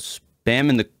 Whoa, spam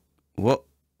in the... What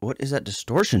is that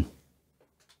distortion?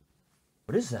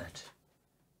 What is that?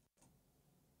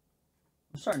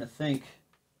 I'm starting to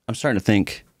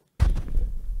think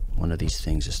one of these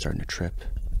things is starting to trip.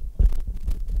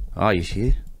 Oh, you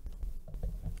see?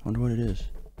 I wonder what it is.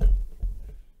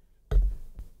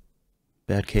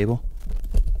 Bad cable?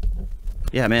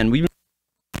 Yeah, man, we've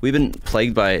been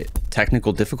plagued by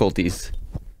technical difficulties.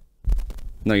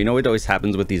 No, you know what always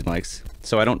happens with these mics?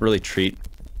 So I don't really treat...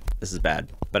 This is bad.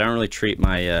 But I don't really treat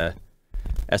my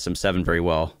SM7 very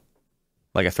well.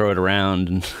 Like, I throw it around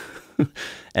and...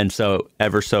 and so,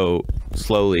 ever so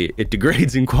slowly, it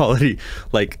degrades in quality.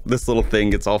 Like, this little thing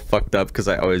gets all fucked up because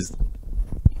I always...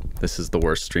 This is the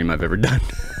worst stream I've ever done.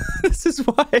 This is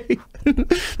why I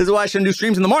shouldn't do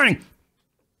streams in the morning.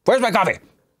 Where's my coffee?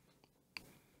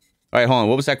 All right, hold on.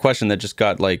 What was that question that just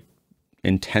got like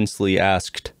intensely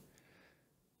asked?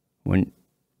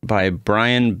 By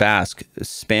Brian Bask,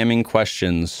 spamming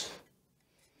questions.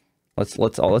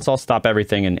 Let's all stop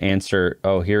everything and answer.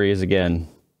 Oh, here he is again.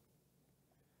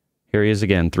 Here he is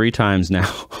again. 3 times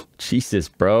now. Jesus,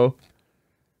 bro.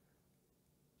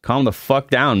 Calm the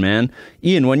fuck down, man.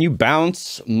 Ian, when you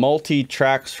bounce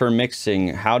multi-tracks for mixing,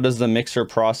 how does the mixer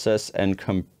process and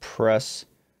compress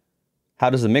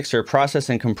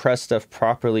stuff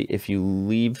properly if you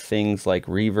leave things like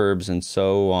reverbs and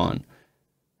so on?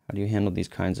 How do you handle these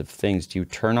kinds of things? Do you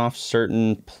turn off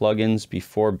certain plugins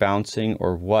before bouncing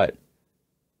or what?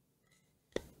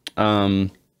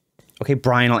 Okay,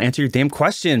 Brian, I'll answer your damn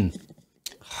question.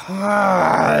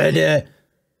 Hard.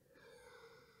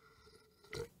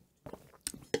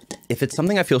 If it's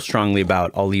something I feel strongly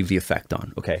about, I'll leave the effect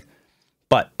on, okay?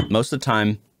 But most of the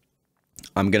time,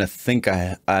 I'm going to think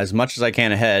as much as I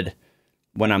can ahead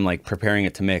when I'm, like, preparing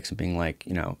it to mix and being like,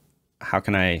 you know, how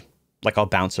can I... Like, I'll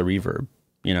bounce a reverb,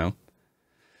 you know?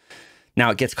 Now,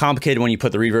 it gets complicated when you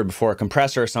put the reverb before a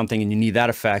compressor or something and you need that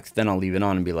effect. Then I'll leave it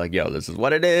on and be like, yo, this is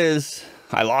what it is.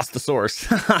 I lost the source.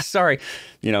 Sorry.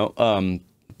 You know,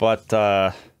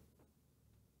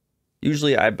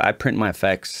 usually I print my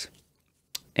effects.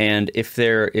 And if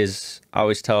there is, I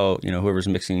always tell, you know, whoever's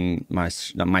mixing my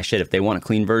shit, if they want a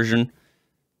clean version,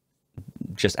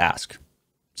 just ask.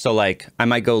 So, like, I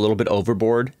might go a little bit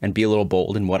overboard and be a little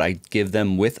bold in what I give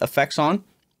them with effects on.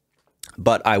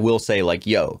 But I will say, like,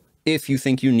 yo, if you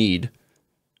think you need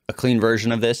a clean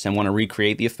version of this and want to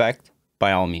recreate the effect,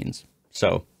 by all means.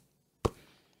 So,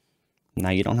 now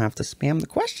you don't have to spam the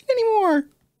question anymore.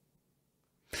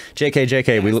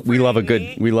 JK,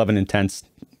 we love an intense...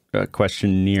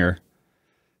 questionnaire.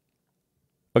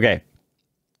 Okay.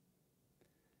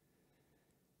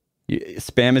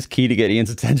 Spam is key to get Ian's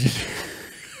attention.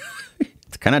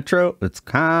 It's kind of true. It's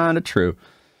kind of true.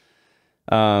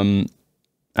 I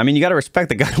mean, you got to respect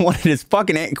the guy who wanted his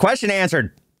fucking question answered.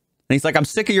 And he's like, I'm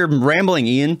sick of your rambling,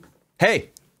 Ian. Hey,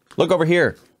 look over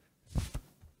here.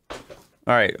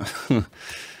 All right.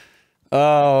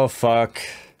 Oh, fuck.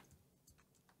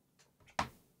 Oh,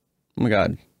 my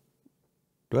God.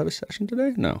 Do I have a session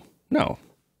today? No. No.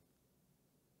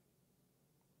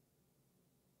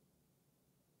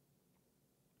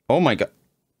 Oh my God.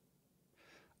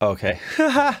 Okay.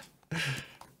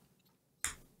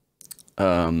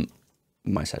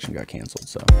 My session got canceled,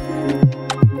 so.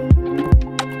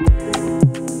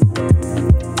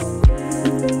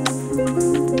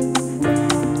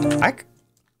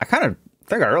 I kind of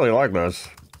think I really like this.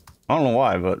 I don't know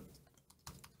why, but...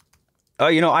 Oh,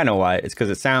 you know, I know why. It's because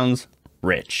it sounds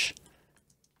rich.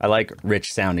 I like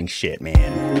rich sounding shit,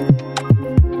 man.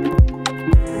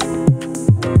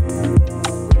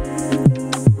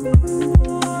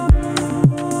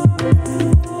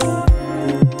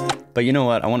 But you know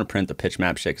what? I want to print the pitch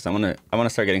map shit because I want to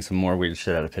start getting some more weird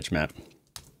shit out of pitch map.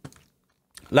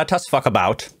 Let us fuck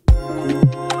about.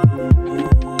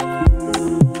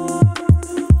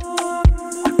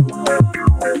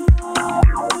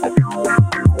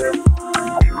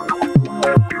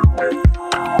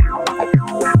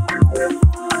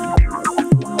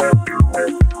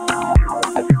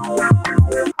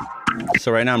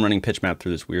 So right now I'm running pitch map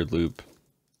through this weird loop.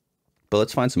 But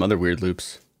let's find some other weird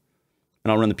loops.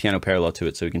 And I'll run the piano parallel to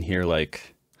it so we can hear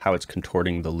like how it's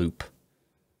contorting the loop.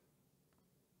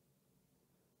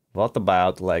 What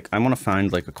about like, I want to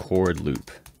find like a chord loop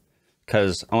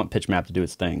because I want pitch map to do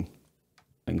its thing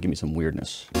and give me some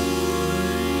weirdness.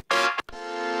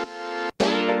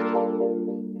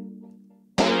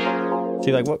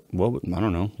 See like what, I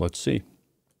don't know. Let's see.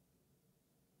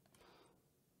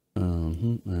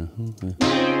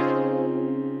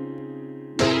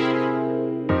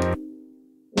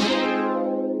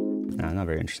 Not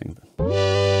very interesting.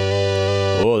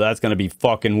 Oh, that's gonna be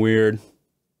fucking weird.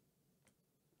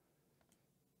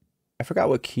 I forgot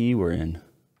what key we're in.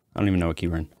 I don't even know what key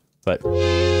we're in, but.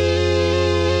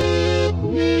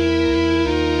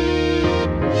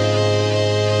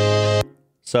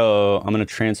 So I'm gonna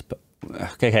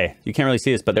okay, hey, you can't really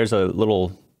see this, but there's a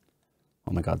little,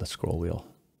 oh my God, the scroll wheel.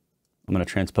 I'm gonna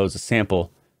transpose a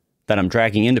sample that I'm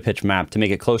dragging into pitch map to make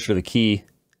it closer to the key.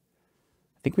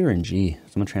 I think we were in G, so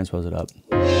I'm gonna transpose it up.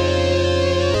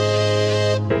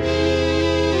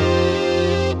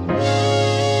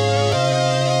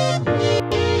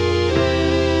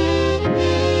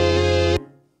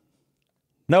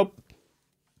 Nope.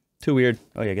 Too weird.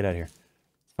 Oh yeah, get out of here.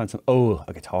 Let's find some, oh,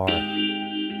 a guitar.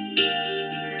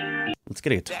 Let's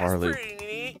get a guitar loop.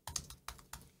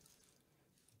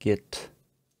 Get.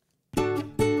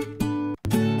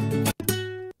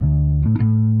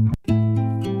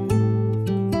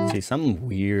 See, something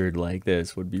weird like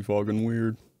this would be fucking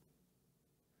weird.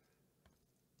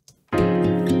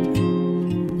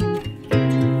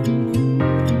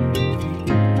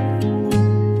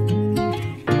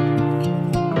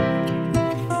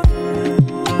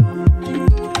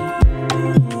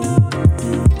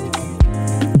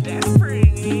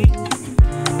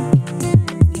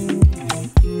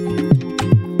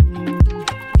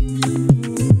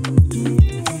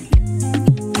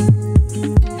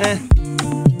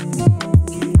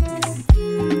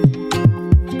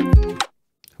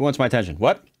 Who wants my attention?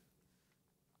 What?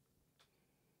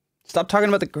 Stop talking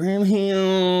about the Graham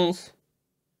Hills.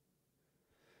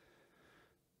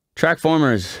 Track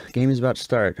formers. Game is about to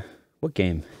start. What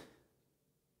game?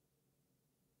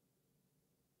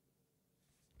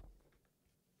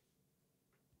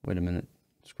 Wait a minute.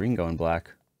 Screen going black.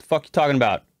 What the fuck you talking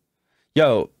about?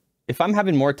 Yo, if I'm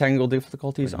having more technical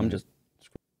difficulties, I'm just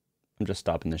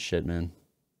stopping this shit, man.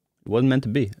 It wasn't meant to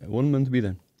be. It wasn't meant to be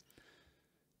then.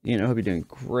 You know, hope you're doing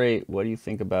great. What do you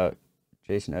think about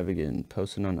Jason Evigan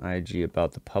posting on IG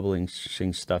about the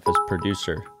publishing stuff as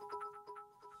producer?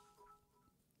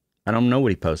 I don't know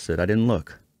what he posted. I didn't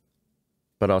look.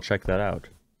 But I'll check that out.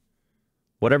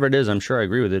 Whatever it is, I'm sure I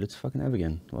agree with it. It's fucking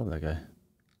Evigan. Love that guy.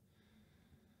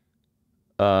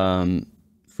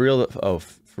 For real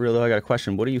though, I got a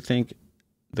question. What do you think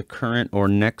the current or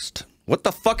next... What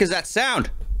the fuck is that sound?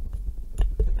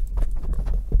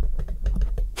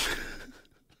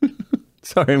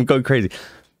 Sorry, I'm going crazy.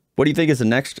 What do you think is the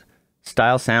next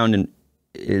style sound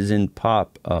is in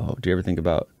pop? Oh, do you ever think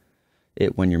about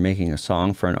it when you're making a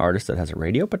song for an artist that has a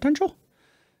radio potential?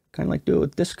 Kind of like do it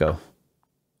with disco.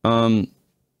 You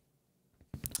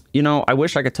know, I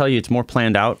wish I could tell you it's more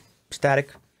planned out,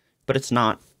 static, but it's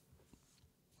not.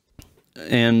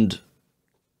 And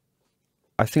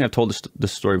I think I've told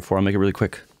this story before. I'll make it really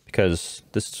quick because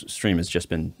this stream has just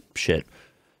been shit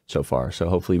so far. So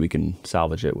hopefully we can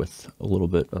salvage it with a little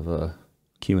bit of a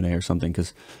Q&A or something,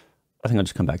 because I think I'll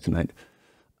just come back tonight.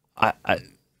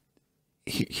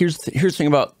 Here's the thing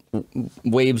about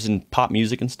waves and pop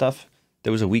music and stuff.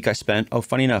 There was a week I spent, oh,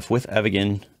 funny enough, with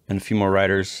Evigan and a few more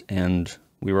writers, and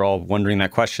we were all wondering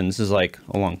that question. This is like,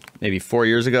 maybe 4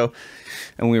 years ago,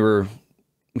 and we were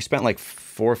we spent like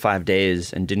 4 or 5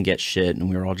 days and didn't get shit, and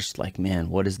we were all just like, man,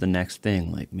 what is the next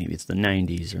thing? Like maybe it's the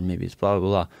 90s or maybe it's blah blah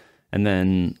blah. And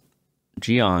then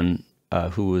Gian,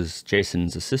 who was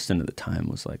Jason's assistant at the time,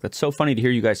 was like, that's so funny to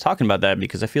hear you guys talking about that,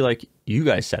 because I feel like you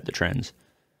guys set the trends.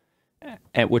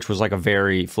 Which was like a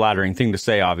very flattering thing to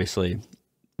say, obviously,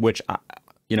 which,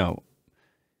 you know,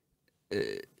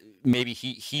 maybe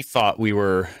he thought we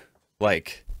were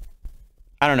like,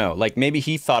 I don't know, like maybe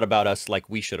he thought about us like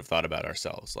we should have thought about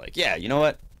ourselves. Like, yeah, you know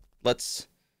what?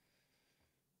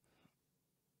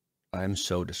 I'm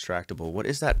so distractible. What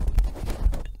is that?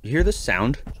 You hear this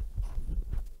sound?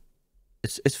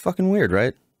 It's fucking weird,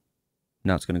 right?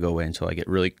 Now it's going to go away until I get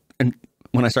really, and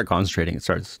when I start concentrating, it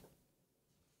starts,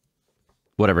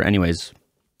 whatever. Anyways,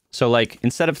 so like,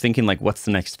 instead of thinking like, what's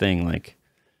the next thing? Like,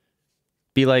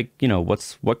 be like, you know,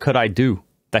 what could I do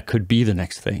that could be the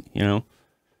next thing, you know?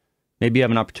 Maybe you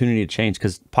have an opportunity to change,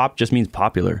 because pop just means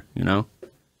popular, you know?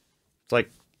 It's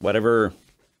like whatever.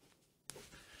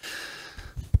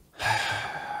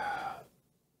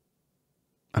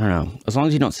 I don't know. As long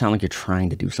as you don't sound like you're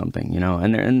trying to do something, you know?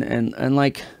 And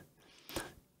like,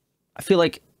 I feel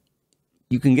like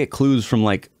you can get clues from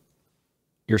like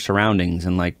your surroundings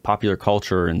and like popular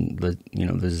culture and the, you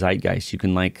know, the zeitgeist. You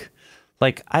can like,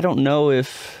 I don't know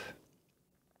if,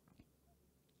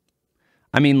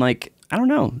 I mean, like, I don't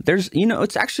know. There's, you know,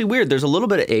 it's actually weird. There's a little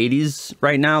bit of 80s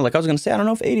right now. Like I was going to say, I don't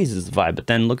know if 80s is the vibe, but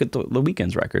then look at the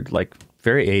Weeknd's record, like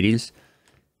very 80s.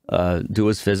 Do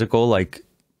As Physical. Like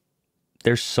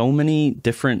there's so many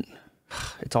different,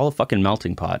 it's all a fucking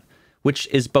melting pot, which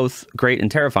is both great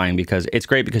and terrifying, because it's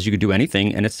great because you could do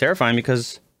anything, and it's terrifying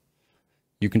because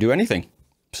you can do anything.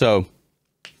 So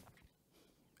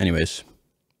anyways,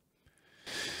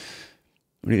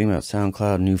 what do you think about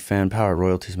SoundCloud, new fan power,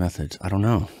 royalties methods? I don't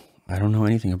know. I don't know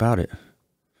anything about it.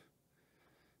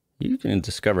 You can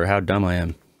discover how dumb I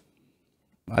am.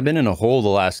 I've been in a hole the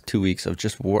last 2 weeks of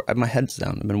just my head's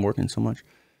down. I've been working so much.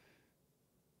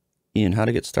 Ian, how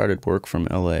to get started work from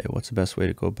LA? What's the best way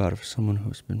to go about it for someone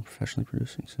who's been professionally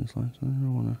producing since last? I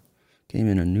don't want to game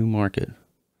in a new market.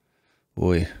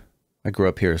 Boy, I grew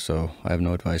up here, so I have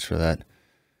no advice for that.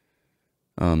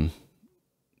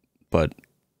 But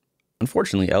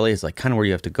unfortunately, LA is like kind of where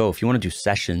you have to go if you want to do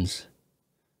sessions.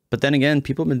 But then again,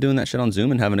 people have been doing that shit on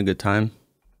Zoom and having a good time.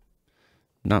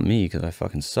 Not me, because I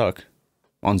fucking suck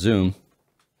on Zoom.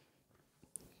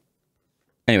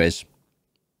 Anyways.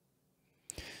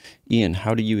 Ian,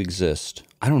 how do you exist?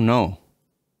 I don't know.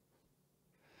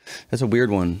 That's a weird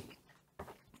one.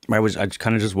 I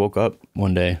kind of just woke up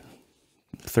one day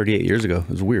 38 years ago.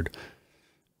 It was weird.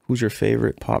 Who's your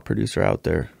favorite pop producer out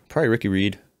there? Probably Ricky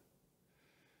Reed.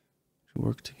 We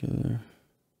work together.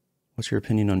 What's your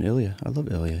opinion on Ilya? I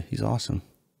love Ilya. He's awesome.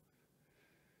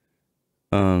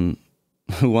 Who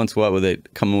wants what with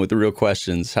it? Coming with the real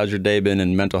questions. How's your day been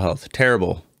in mental health?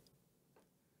 Terrible.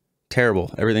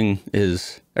 Terrible.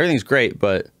 Everything's great,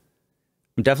 but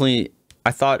I'm definitely,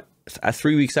 I thought at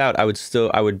 3 weeks out, I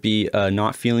would be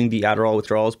not feeling the Adderall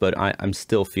withdrawals, but I'm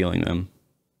still feeling them.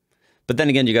 But then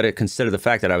again, you got to consider the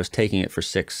fact that I was taking it for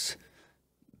 6,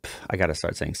 I got to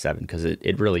start saying 7, because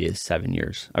it really is 7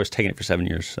 years. I was taking it for 7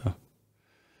 years, so.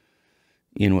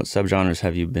 Ian, what subgenres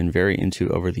have you been very into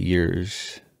over the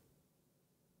years?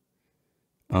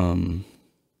 I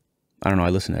don't know. I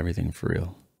listen to everything for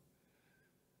real.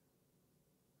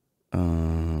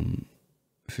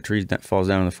 If a tree that falls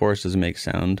down in the forest doesn't make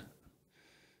sound.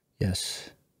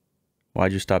 Yes.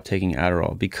 Why'd you stop taking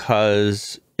Adderall?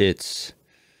 Because it's,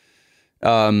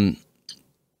 I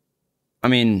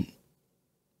mean,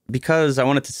 because I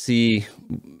wanted to see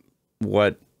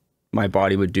what my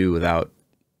body would do without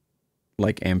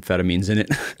like amphetamines in it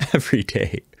every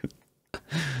day.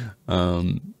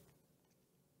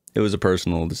 It was a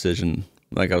personal decision.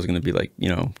 Like I was going to be like, you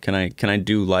know, can I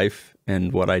do life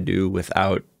and what I do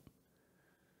without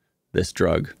this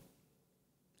drug?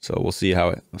 So we'll see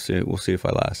we'll see if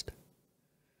I last.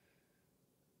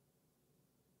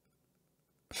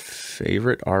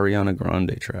 Favorite Ariana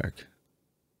Grande track?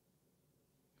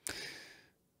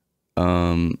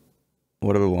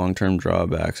 What are the long-term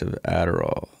drawbacks of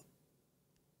Adderall?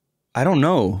 I don't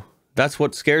know. That's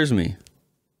what scares me.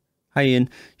 Hi, Ian. You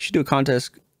should do a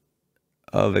contest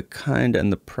of a kind,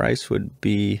 and the price would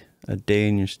be a day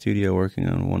in your studio working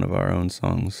on one of our own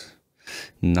songs.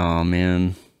 Nah,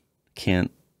 man.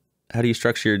 Can't. How do you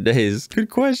structure your days? Good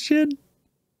question.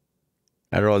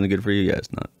 Adderall isn't good for you guys.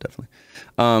 Not definitely.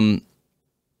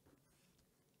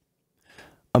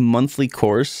 A monthly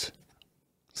course.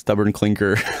 Stubborn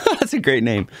Clinker. That's a great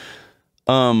name.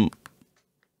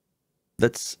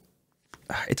 That's,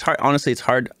 it's hard. Honestly, it's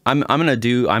hard. I'm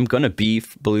gonna be,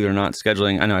 believe it or not,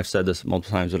 scheduling. I know I've said this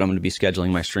multiple times, but I'm gonna be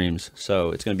scheduling my streams,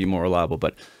 so it's gonna be more reliable.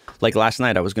 But like last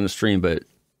night, I was gonna stream, but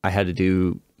I had to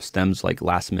do stems like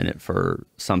last minute for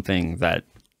something that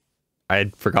I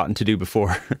had forgotten to do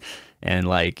before, and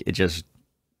like it just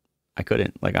I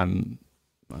couldn't. Like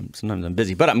sometimes I'm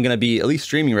busy, but I'm gonna be at least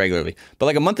streaming regularly. But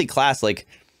like a monthly class, like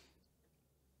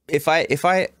if I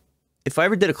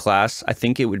ever did a class, I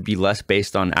think it would be less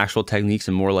based on actual techniques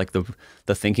and more like the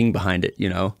thinking behind it, you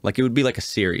know? Like it would be like a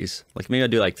series. Like maybe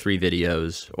I'd do like 3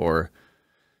 videos or,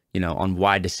 you know, on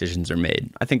why decisions are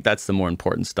made. I think that's the more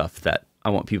important stuff that I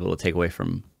want people to take away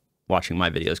from watching my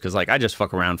videos. Cause like I just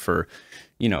fuck around for,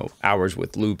 you know, hours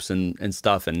with loops and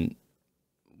stuff. And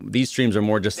these streams are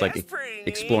more just like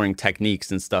exploring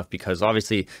techniques and stuff, because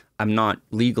obviously I'm not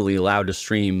legally allowed to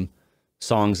stream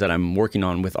songs that I'm working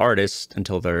on with artists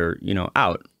until they're, you know,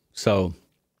 out. So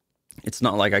it's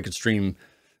not like I could stream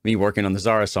me working on the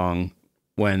Zara song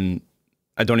when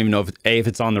I don't even know if A, if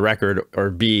it's on the record,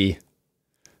 or B,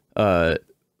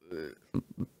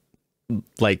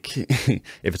 like if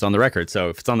it's on the record. So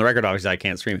if it's on the record, obviously I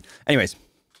can't stream it. Anyways,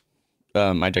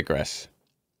 I digress.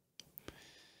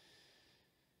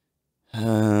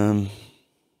 All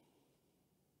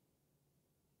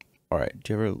right,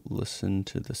 do you ever listen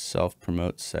to the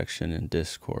self-promote section in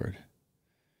Discord?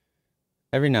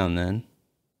 Every now and then.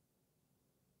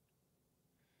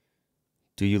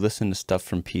 Do you listen to stuff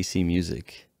from PC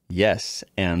Music? Yes,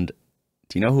 and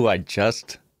do you know who I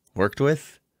just worked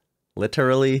with?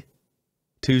 Literally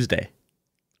Tuesday.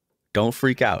 Don't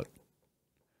freak out.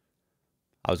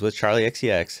 I was with Charlie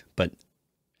XCX, but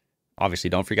obviously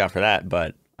don't freak out for that,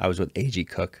 but I was with AG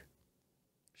Cook.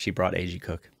 She brought AG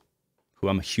Cook, who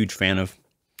I'm a huge fan of,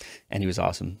 and he was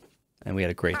awesome, and we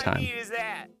had a great time. How neat is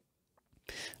that?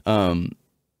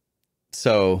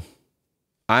 So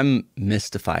I'm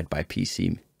mystified by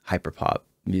PC hyperpop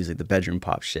music, the bedroom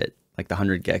pop shit, like the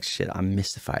 100 gex shit. I'm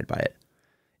mystified by it.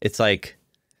 It's like,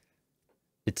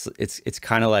 it's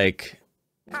kind of like,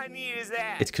 How neat is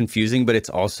that? it's confusing, but it's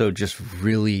also just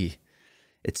really,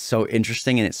 it's so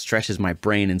interesting, and it stretches my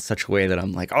brain in such a way that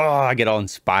I'm like, oh, I get all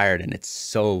inspired, and it's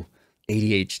so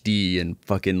ADHD and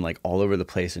fucking like all over the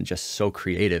place and just so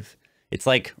creative. It's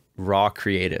like raw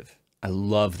creative. I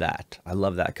love that. I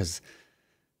love that because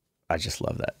I just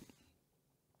love that.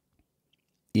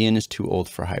 Ian is too old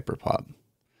for hyperpop.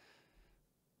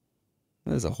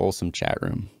 There's a wholesome chat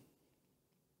room.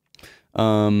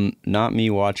 Not me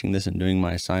watching this and doing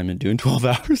my assignment, doing 12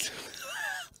 hours.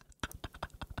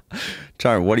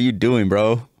 Charm, what are you doing,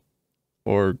 bro?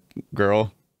 Or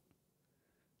girl?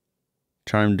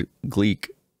 Charmed Gleek.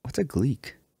 What's a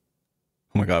Gleek?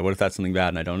 Oh my god, what if that's something bad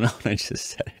and I don't know and I just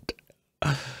said it?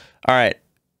 All right.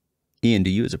 Ian, do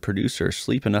you as a producer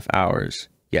sleep enough hours?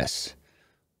 Yes.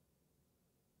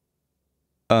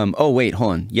 Oh wait,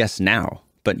 hold on. Yes, now.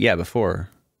 But yeah, before.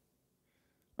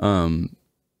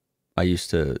 I used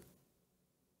to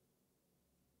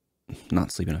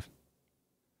not sleep enough.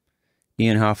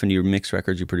 Ian, how often do you mix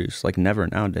records you produce? Like never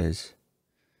nowadays.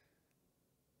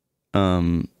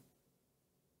 Oh,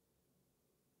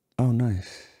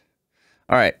 nice.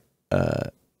 All right.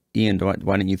 Ian,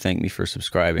 why didn't you thank me for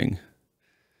subscribing?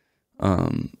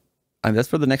 That's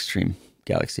for the next stream,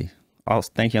 Galaxy. I'll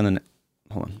thank you on the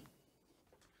hold on.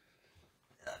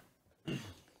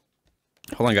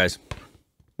 Hold on, guys.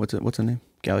 What's the name?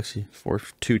 Galaxy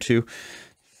 422.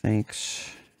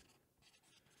 Thanks.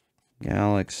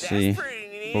 Galaxy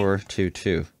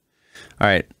 422. All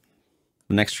right.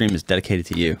 The next stream is dedicated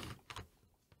to you.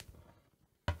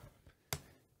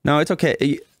 No, it's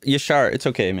okay. Yashar, it's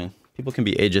okay, man. People can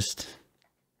be ageist.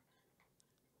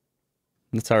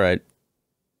 That's all right.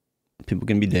 People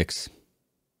can be dicks.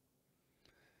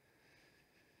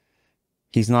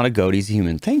 He's not a goat, he's a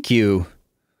human. Thank you.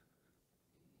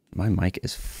 My mic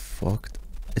is fucked.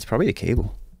 It's probably a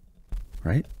cable,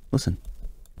 right? Listen.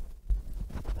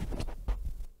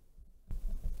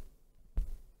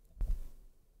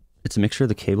 It's a mixture of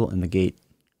the cable and the gate.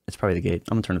 It's probably the gate.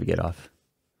 I'm gonna turn the gate off.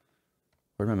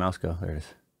 Where'd my mouse go? There it is.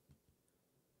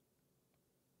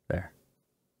 There.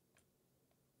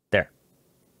 There.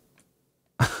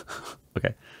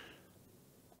 Okay.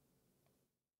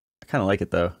 I kind of like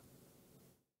it though.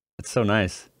 It's so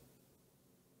nice.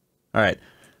 All right.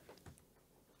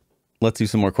 Let's do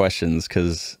some more questions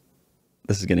because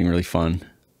this is getting really fun.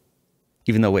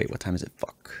 Even though, wait, what time is it?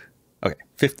 Fuck. Okay.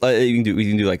 We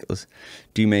can do like,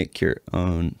 do you make your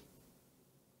own?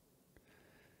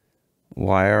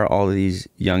 Why are all of these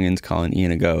youngins calling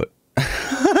Ian a goat?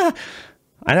 I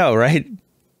know, right?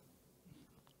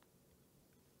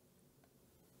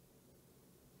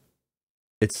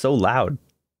 It's so loud.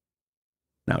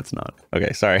 No, it's not.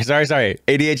 Okay, sorry.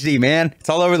 ADHD, man. It's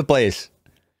all over the place.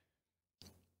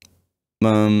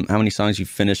 How many songs you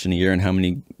finish in a year and how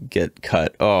many get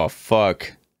cut? Oh,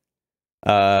 fuck.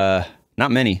 Not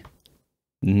many.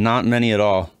 Not many at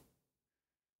all.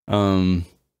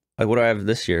 Like, what do I have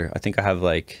this year? I think I have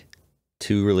like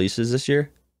 2 releases this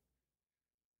year.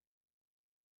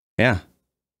 Yeah.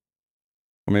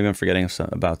 Or maybe I'm forgetting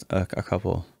about a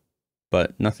couple.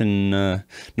 But nothing. No,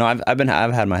 I've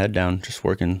had my head down, just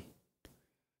working,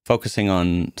 focusing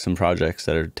on some projects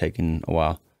that are taking a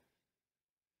while.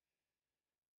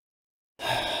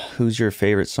 Who's your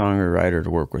favorite songwriter to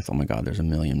work with? Oh my God, there's a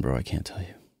million, bro. I can't tell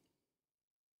you.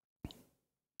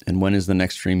 And when is the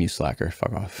next stream, you slacker?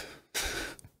 Fuck off.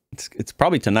 It's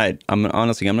probably tonight. I'm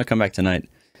gonna come back tonight.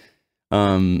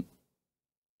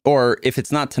 Or if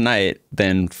it's not tonight,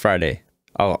 then Friday.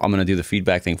 I'm gonna do the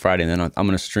feedback thing Friday, and then I'm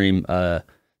gonna stream a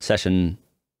session.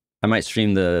 I might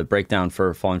stream the breakdown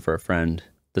for "Falling for a Friend,"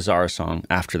 the Zara song,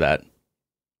 after that.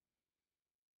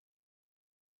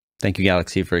 Thank you,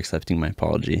 Galaxy, for accepting my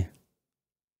apology.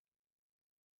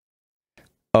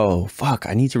 Oh fuck!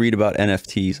 I need to read about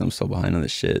NFTs. I'm so behind on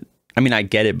this shit. I mean, I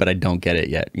get it, but I don't get it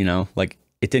yet. You know, like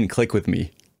it didn't click with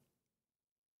me.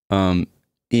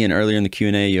 Ian, earlier in the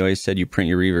Q&A, you always said you print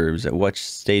your reverbs. At what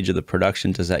stage of the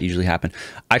production does that usually happen?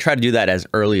 I try to do that as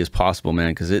early as possible,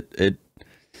 man, because a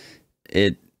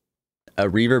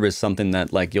reverb is something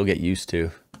that like you'll get used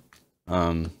to.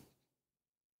 But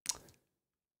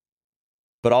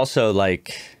also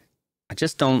like I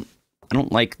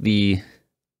don't like the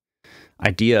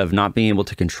idea of not being able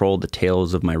to control the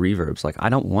tails of my reverbs. Like I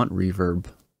don't want reverb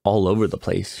all over the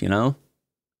place, you know?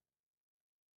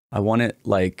 I want it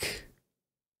like,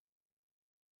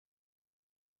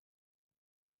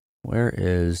 where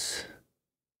is,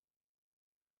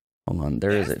 hold on,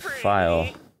 there is a file.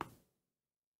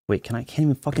 Wait, can't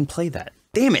even fucking play that.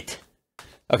 Damn it.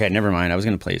 Okay, never mind. I was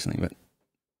going to play something, but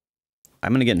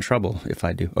I'm going to get in trouble if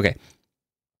I do. Okay.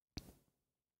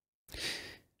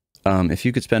 If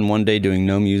you could spend one day doing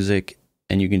no music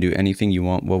and you can do anything you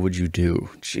want, what would you do?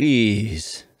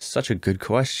 Jeez, such a good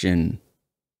question.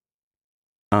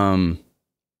 I'd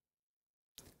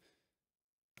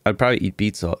probably eat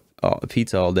pizza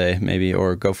all day, maybe,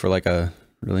 or go for like a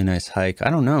really nice hike. I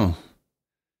don't know.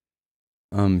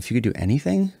 If you could do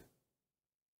anything?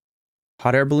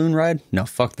 Hot air balloon ride? No,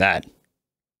 fuck that.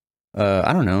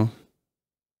 I don't know.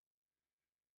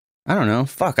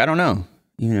 Fuck, I don't know.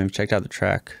 You know, checked out the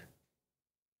track.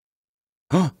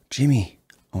 Oh, Jimmy.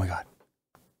 Oh my God.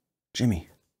 Jimmy.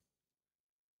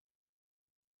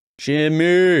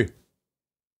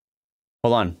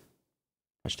 Hold on.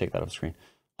 I should take that off the screen.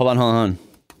 Hold on.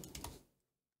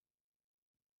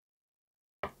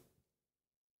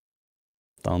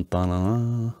 Dun, dun,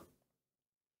 dun.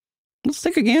 Let's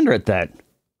take a gander at that.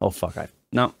 Oh, fuck. I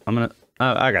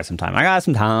got some time.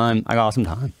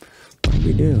 What do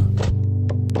we do?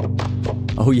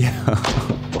 Oh, yeah.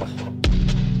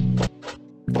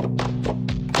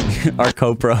 Our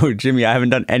GoPro. Jimmy, I haven't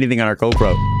done anything on our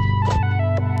GoPro.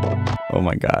 Oh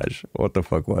my gosh. What the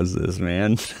fuck was this,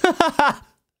 man?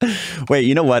 Wait,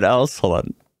 you know what else? Hold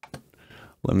on.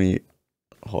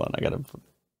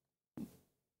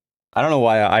 I don't know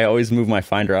why I always move my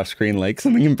Finder off screen like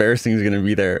something embarrassing is going to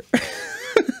be there.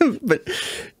 But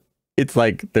it's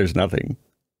like there's nothing.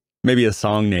 Maybe a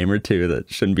song name or two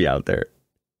that shouldn't be out there.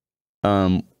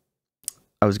 I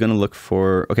was going to look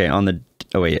for, okay, on the,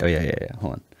 oh wait, oh yeah.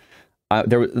 Hold on.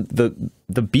 There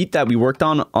the beat that we worked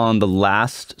on the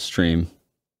last stream.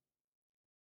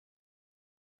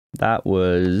 That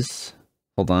was,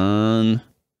 hold on.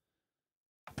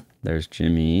 There's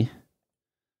Jimmy.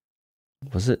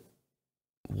 Was it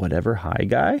Whatever High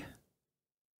Guy?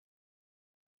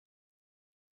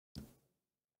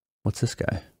 What's this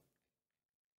guy?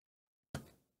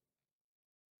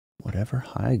 Whatever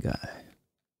High Guy.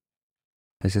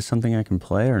 Is this something I can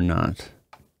play or not?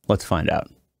 Let's find out.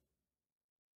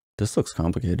 This looks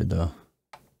complicated though.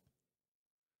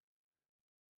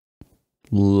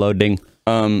 Loading.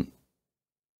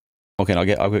 Okay, I'll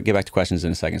get back to questions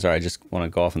in a second. Sorry, I just want to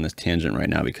go off on this tangent right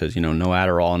now because, you know, no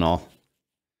Adderall and all.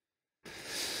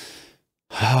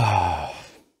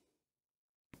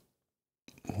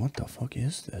 What the fuck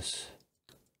is this?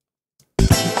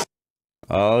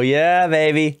 Oh yeah,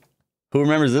 baby. Who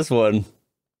remembers this one?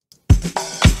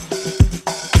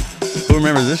 Who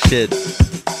remembers this shit?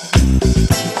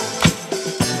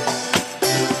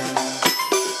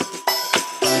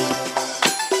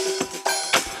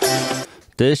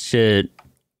 This shit.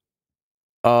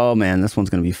 Oh man, this one's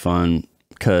gonna be fun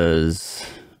because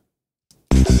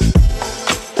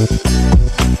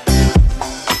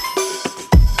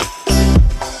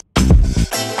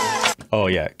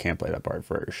Yeah, can't play that part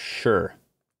for sure.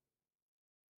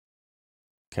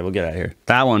 Okay, we'll get out of here.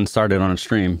 That one started on a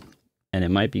stream, and it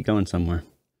might be going somewhere.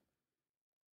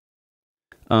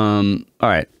 All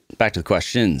right, back to the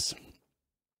questions.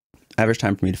 Average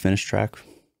time for me to finish track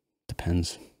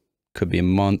depends. Could be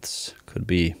months, could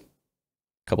be a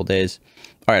couple days.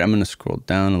 All right, I'm gonna scroll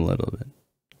down a little bit.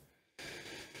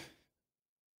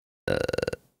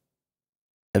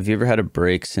 Have you ever had a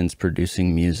break since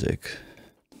producing music?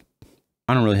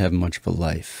 I don't really have much of a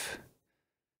life,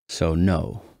 so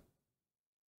no.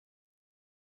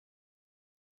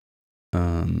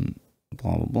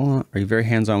 Blah blah blah. Are you very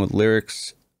hands-on with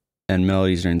lyrics and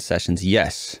melodies during sessions?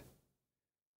 Yes,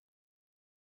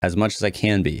 as much as I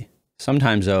can be.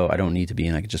 Sometimes though, I don't need to be,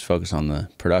 and I can just focus on the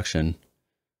production.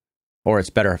 Or it's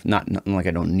better if not like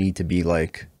I don't need to be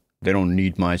like, they don't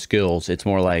need my skills. It's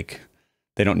more like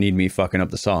they don't need me fucking up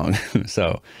the song.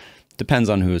 So depends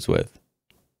on who it's with.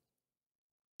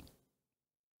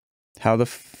 How the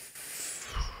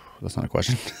that's not a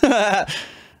question.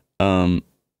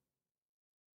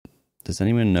 Does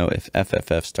anyone know if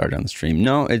FFF started on the stream?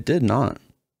 No, it did not.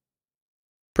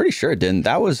 Pretty sure it didn't.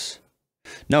 That was...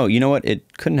 No, you know what?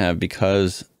 It couldn't have,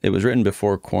 because it was written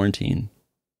before quarantine.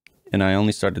 And I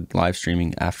only started live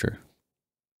streaming after.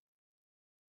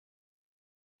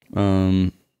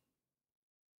 How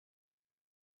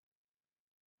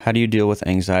do you deal with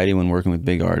anxiety when working with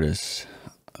big artists?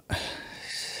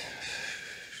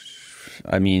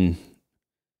 I mean...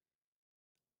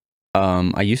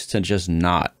 I used to just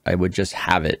not. I would just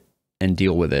have it and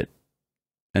deal with it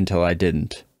until I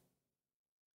didn't.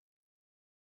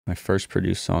 My first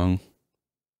produced song,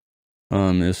 it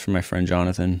was for my friend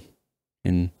Jonathan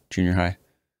in junior high.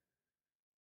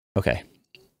 Okay.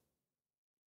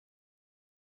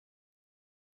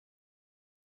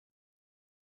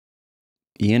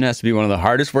 Ian has to be one of the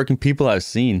hardest working people I've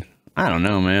seen. I don't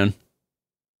know, man.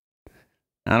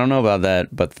 I don't know about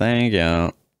that, but thank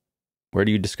you. Where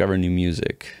do you discover new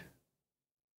music?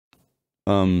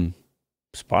 Spotify,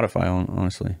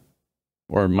 honestly,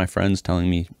 or my friends telling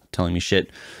me shit.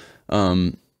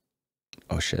 Oh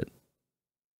shit.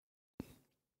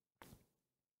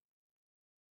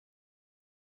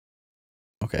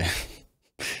 Okay.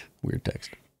 Weird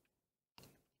text.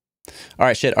 All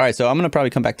right, shit. All right, so I'm gonna probably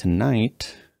come back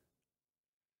tonight.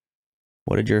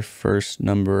 What did your first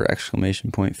number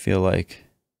exclamation point feel like?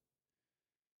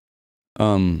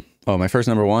 Oh, my first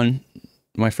number one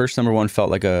felt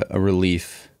like a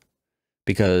relief,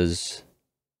 because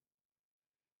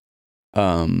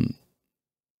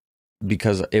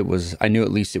it was, I knew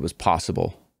at least it was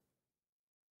possible.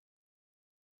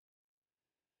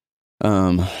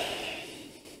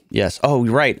 Yes. Oh,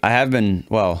 right. I've been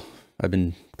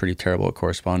pretty terrible at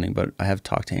corresponding, but I have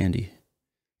talked to Andy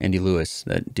Lewis,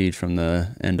 that dude from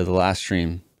the end of the last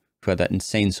stream, who had that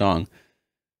insane song.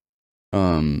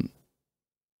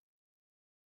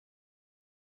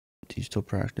 Do you still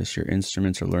practice your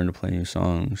instruments or learn to play new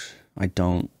songs? I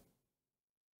don't.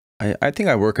 I think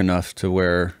I work enough to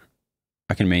where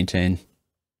I can maintain.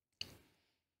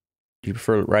 Do you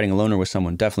prefer writing alone or with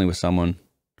someone? Definitely with someone,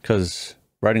 because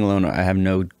writing alone, I have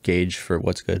no gauge for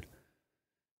what's good.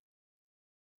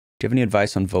 Do you have any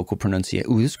advice on vocal pronunciation?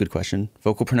 Ooh, this is a good question.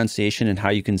 Vocal pronunciation and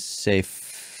how you can say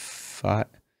fi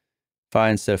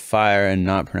instead of fire and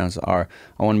not pronounce the R.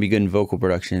 I want to be good in vocal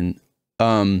production.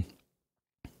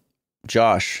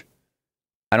 Josh,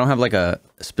 I don't have like a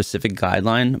specific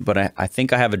guideline, but I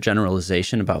think I have a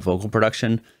generalization about vocal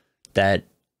production that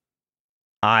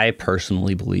I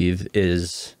personally believe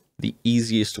is the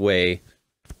easiest way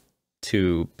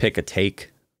to pick a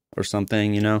take or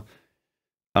something, you know?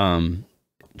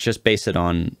 Just base it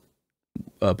on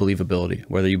believability,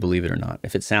 whether you believe it or not.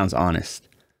 If it sounds honest.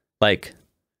 Like,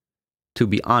 to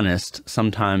be honest,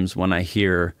 sometimes when I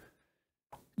hear,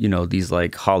 you know, these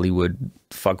like Hollywood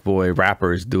fuckboy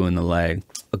rappers doing the like,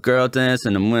 a girl dance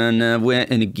and a man went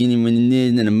and again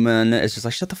and a man, it's just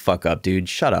like, shut the fuck up, dude.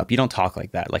 Shut up. You don't talk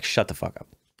like that. Like, shut the fuck up.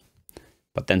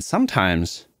 But then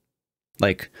sometimes,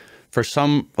 like, for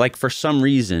some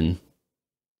reason,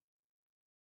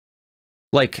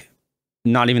 like,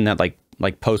 not even that,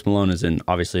 like Post Malone is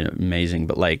obviously amazing,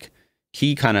 but like,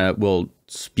 he kind of will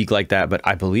speak like that, but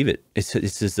I believe it. It's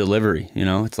his delivery, you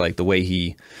know? It's like the way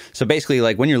he... So basically,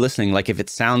 like, when you're listening, like, if it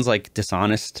sounds like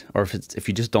dishonest, or if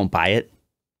you just don't buy it,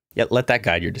 yeah, let that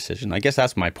guide your decision. I guess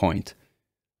that's my point.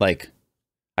 Like,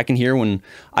 I can hear when...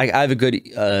 I have a good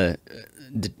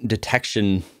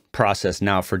detection process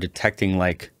now for detecting,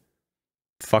 like,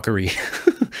 fuckery.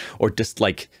 Or just,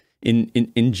 like,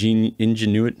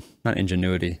 ingenuity... Not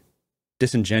ingenuity.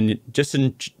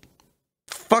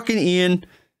 Fucking Ian...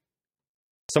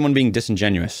 someone being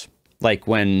disingenuous, like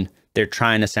when they're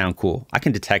trying to sound cool. I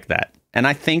can detect that. And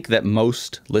I think that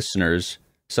most listeners,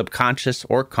 subconscious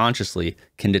or consciously,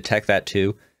 can detect that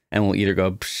too, and will either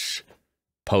go, psh,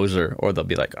 poser, or they'll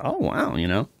be like, oh, wow, you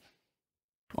know?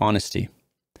 Honesty.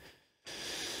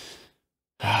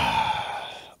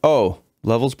 Oh,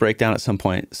 levels break down at some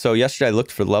point. So yesterday I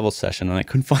looked for the level session and I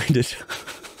couldn't find it.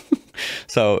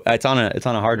 So it's on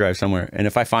a hard drive somewhere. And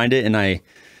if I find it and I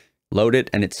load it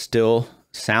and it still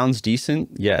sounds decent,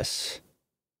 yes.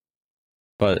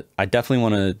 But I definitely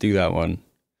want to do that one.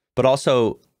 But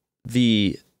also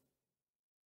the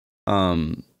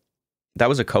that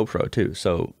was a co-pro too.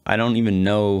 So I don't even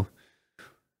know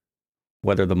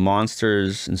whether the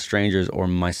Monsters and Strangers or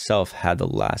myself had the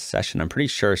last session. I'm pretty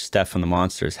sure Steph and the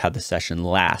Monsters had the session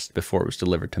last before it was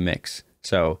delivered to mix.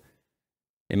 So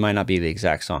it might not be the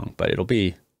exact song, but it'll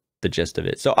be the gist of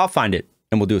it. So I'll find it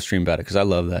and we'll do a stream about it because I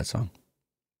love that song.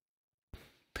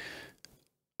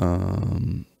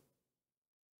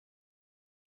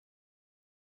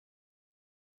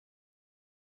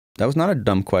 That was not a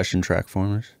dumb question, Track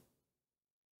Formers.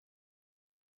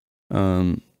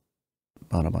 Why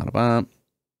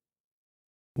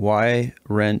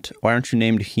aren't you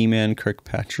named He-Man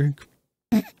Kirkpatrick?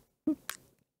 I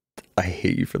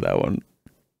hate you for that one.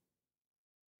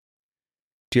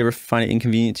 Do you ever find it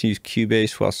inconvenient to use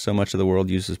Cubase while so much of the world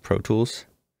uses Pro Tools?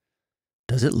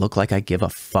 Does it look like I give a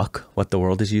fuck what the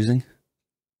world is using?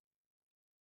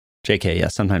 JK, yeah,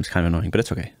 sometimes kind of annoying, but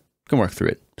it's okay. Can work through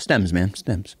it. Stems, man,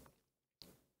 stems.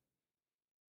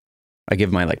 I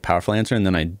give my like powerful answer and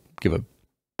then I give a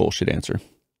bullshit answer.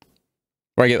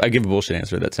 Or I give a bullshit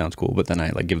answer that sounds cool, but then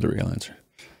I like give the real answer.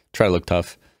 Try to look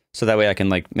tough. So that way I can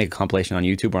like make a compilation on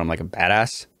YouTube where I'm like a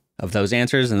badass of those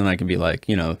answers, and then I can be like,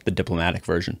 you know, the diplomatic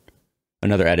version.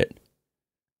 Another edit.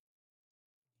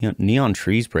 You know, Neon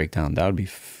Trees Breakdown. That would be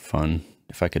fun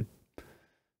if I could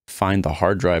find the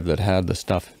hard drive that had the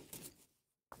stuff.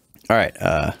 All right.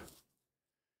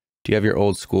 Do you have your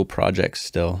old school projects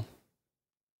still?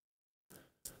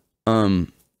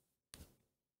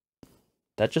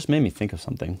 That just made me think of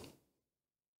something.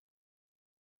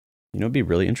 You know, it'd be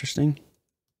really interesting.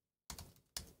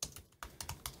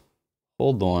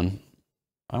 Hold on.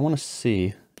 I want to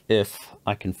see if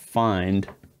I can find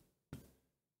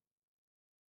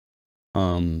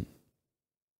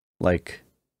like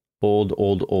old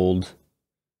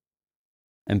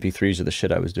MP3s of the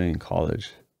shit I was doing in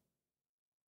college.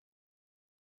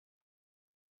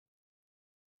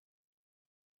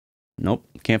 Nope,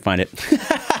 can't find it.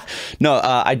 No,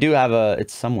 I do have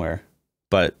it's somewhere,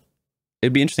 but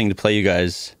it'd be interesting to play you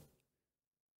guys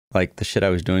like the shit I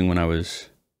was doing when I was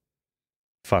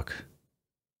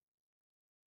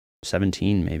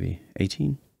 17, maybe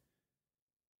 18.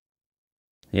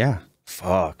 Yeah,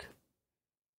 fuck.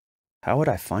 How would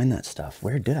I find that stuff?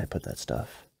 Where did I put that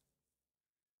stuff?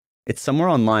 It's somewhere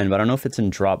online, but I don't know if it's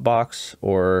in Dropbox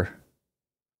or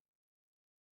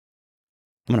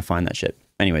I'm gonna find that shit.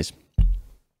 Anyways,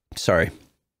 sorry.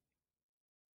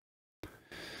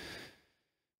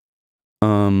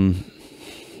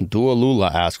 Dua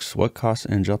Lula asks, what cost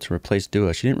Angel to replace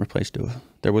Dua? She didn't replace Dua.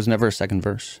 There was never a second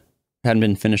verse. It hadn't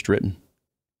been finished written.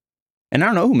 And I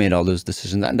don't know who made all those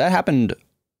decisions. That happened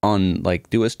on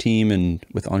like Dua's team and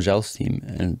with Angel's team.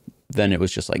 And then it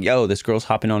was just like, yo, this girl's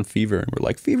hopping on Fever. And we're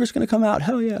like, Fever's going to come out.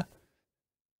 Hell yeah.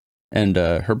 And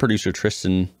her producer,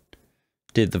 Tristan,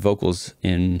 did the vocals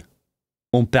in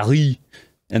On Paris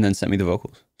and then sent me the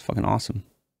vocals. It's fucking awesome.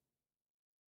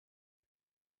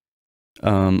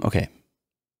 Okay.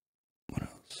 What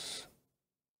else?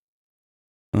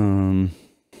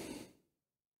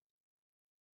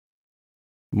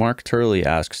 Mark Turley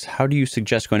asks, how do you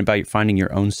suggest going about finding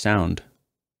your own sound?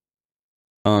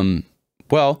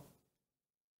 Well,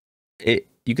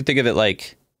 you could think of it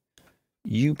like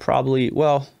you probably,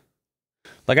 well,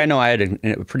 like I know I had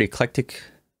a pretty eclectic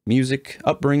music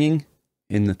upbringing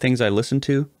in the things I listened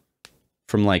to,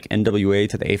 from like NWA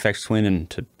to the Aphex Twin and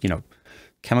to, you know,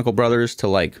 Chemical Brothers to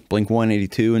like Blink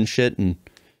 182 and shit. And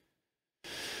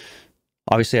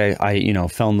obviously I you know,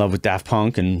 fell in love with Daft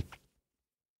Punk, and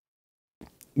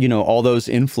you know, all those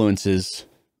influences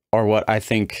are what I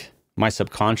think my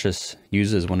subconscious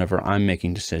uses whenever I'm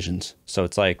making decisions. So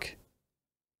it's like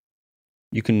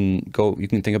you can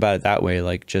think about it that way,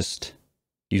 like just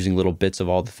using little bits of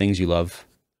all the things you love,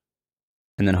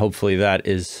 and then hopefully that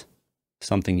is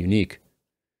something unique.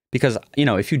 Because, you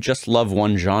know, if you just love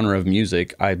one genre of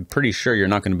music, I'm pretty sure you're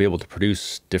not going to be able to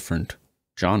produce different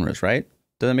genres, right?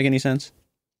 Does that make any sense?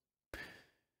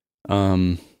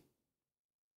 Yeah,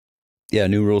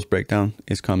 New Rules Breakdown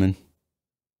is coming.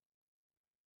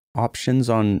 Options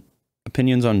on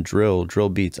Opinions on drill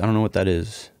beats. I don't know what that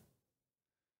is.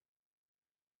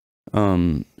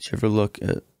 Did you ever look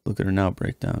at her now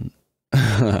breakdown?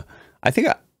 I think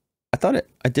I thought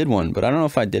I did one, but I don't know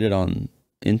if I did it on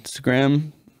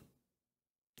Instagram.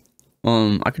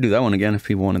 I could do that one again if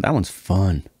people wanted. That one's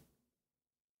fun.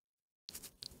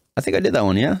 I think I did that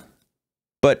one, yeah.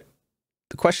 But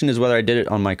the question is whether I did it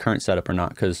on my current setup or not,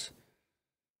 because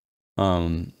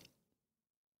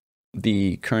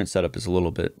the current setup is a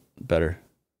little bit better,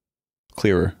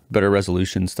 clearer, better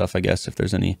resolution stuff, I guess, if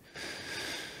there's any.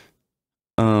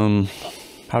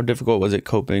 How difficult was it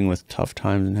coping with tough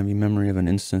times, and have you memory of an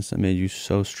instance that made you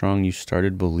so strong you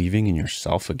started believing in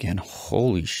yourself again?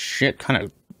 Holy shit, kind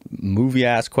of movie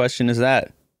ass question is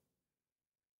that?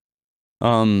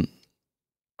 How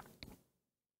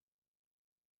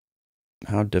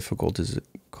difficult is it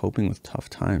coping with tough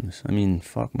times? I mean,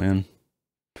 fuck, man.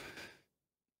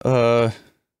 The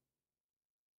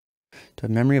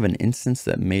memory of an instance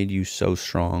that made you so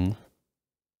strong.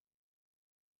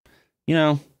 You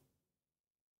know,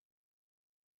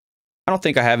 I don't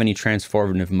think I have any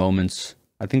transformative moments.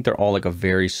 I think they're all like a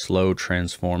very slow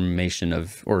transformation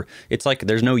of, or it's like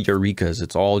there's no eurekas.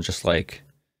 It's all just like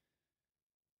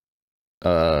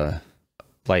my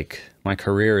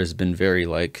career has been very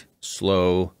like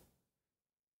slow,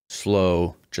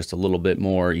 just a little bit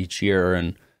more each year,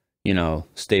 and you know,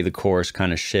 stay the course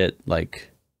kind of shit. Like,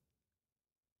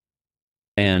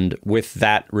 and with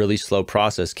that really slow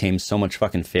process came so much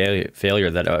fucking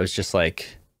failure that I was just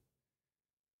like,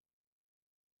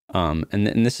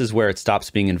 and this is where it stops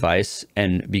being advice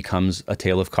and becomes a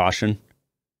tale of caution.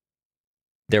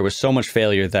 There was so much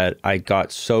failure that I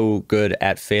got so good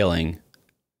at failing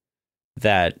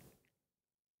that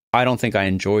I don't think I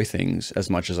enjoy things as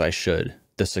much as I should.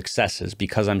 The successes,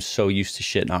 because I'm so used to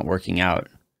shit not working out.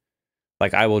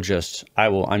 Like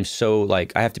I'm so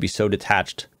like, I have to be so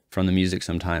detached from the music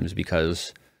sometimes,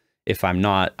 because if I'm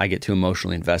not, I get too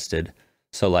emotionally invested.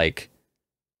 So like,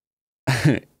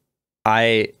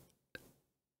 I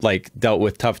like dealt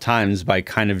with tough times by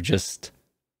kind of just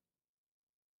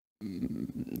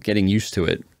getting used to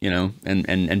it, you know,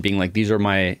 and being like, these are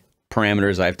my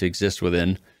parameters I have to exist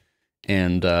within.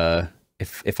 And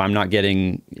if I'm not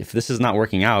getting, if this is not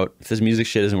working out, if this music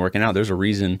shit isn't working out, there's a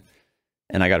reason,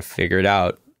 and I got to figure it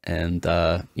out. And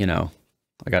you know,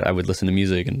 I would listen to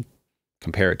music and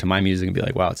compare it to my music and be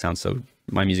like, wow,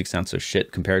 my music sounds so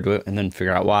shit compared to it, and then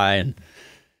figure out why. And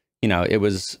you know,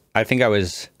 I think I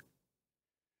was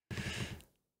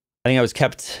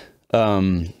kept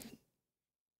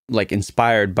like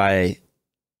inspired by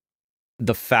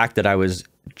the fact that I was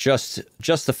just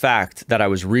the fact that I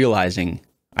was realizing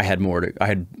I had more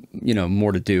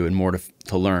to do and more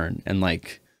to learn, and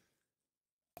like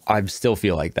I still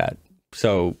feel like that.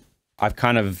 So I've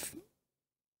kind of,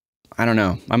 I don't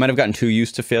know, I might have gotten too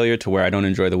used to failure to where I don't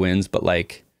enjoy the wins, but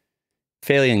like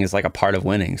failing is like a part of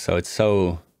winning. So it's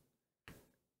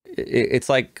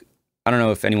like, I don't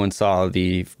know if anyone saw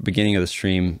the beginning of the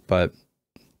stream, but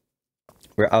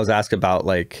where I was asked about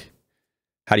like,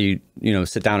 how do you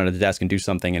sit down at a desk and do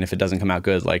something, and if it doesn't come out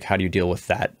good, like how do you deal with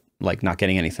that, like not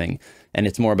getting anything? And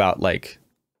it's more about like,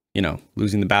 you know,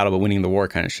 losing the battle but winning the war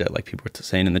kind of shit, like people were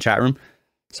saying in the chat room.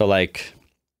 So like,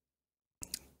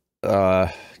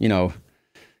 you know,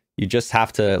 you just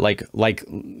have to like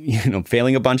you know,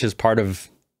 failing a bunch is part of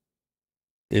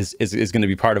is going to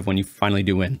be part of when you finally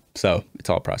do win. So it's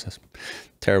all a process.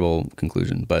 Terrible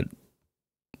conclusion, but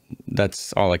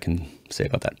that's all I can say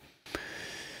about that.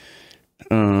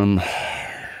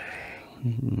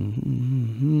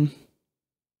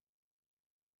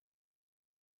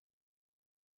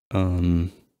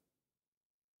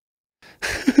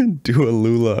 Do a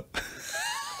Lula.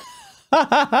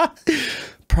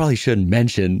 Probably shouldn't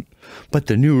mention, but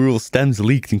the new rule stems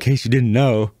leaked in case you didn't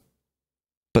know.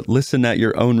 But listen at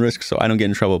your own risk so I don't get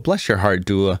in trouble. Bless your heart,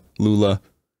 Dula, Lula.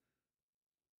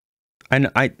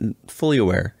 I fully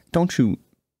aware. Don't you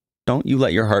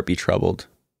let your heart be troubled.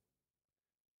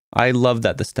 I love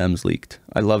that the stems leaked.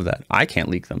 I love that. I can't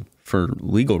leak them for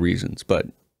legal reasons, but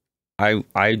I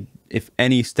if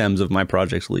any stems of my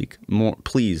projects leak,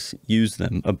 please use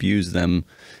them, abuse them,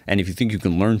 and if you think you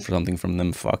can learn something from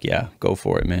them, fuck yeah, go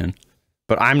for it, man.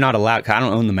 But I'm not allowed. I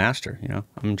don't own the master, you know.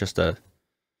 I'm just a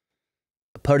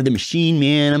part of the machine,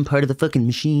 man. I'm part of the fucking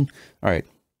machine. All right.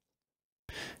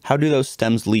 How do those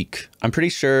stems leak? I'm pretty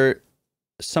sure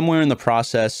somewhere in the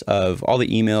process of all the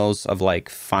emails of like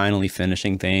finally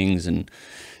finishing things, and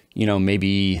you know,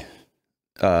 maybe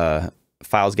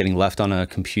files getting left on a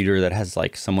computer that has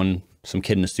like some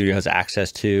kid in the studio has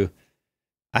access to.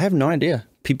 I have no idea.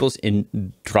 People's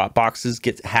in Dropboxes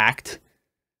get hacked.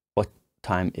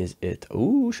 time is it?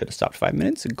 Ooh, should have stopped 5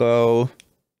 minutes ago.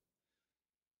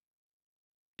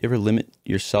 You ever limit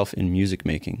yourself in music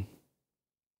making?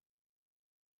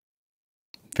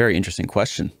 Very interesting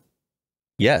question.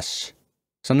 Yes.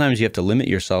 Sometimes you have to limit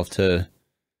yourself to,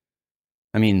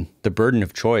 I mean, the burden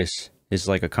of choice is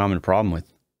like a common problem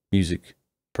with music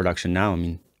production now. I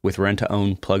mean, with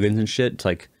rent-to-own plugins and shit, it's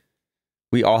like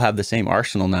we all have the same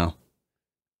arsenal now.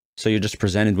 So you're just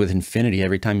presented with infinity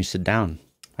every time you sit down.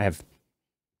 I have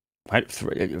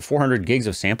 400 gigs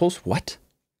of samples? What?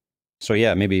 So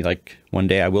yeah, maybe like one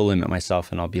day I will limit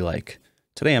myself and I'll be like,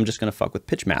 today I'm just going to fuck with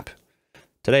pitch map.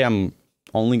 Today I'm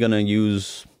only going to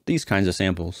use these kinds of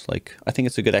samples. Like, I think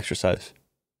it's a good exercise.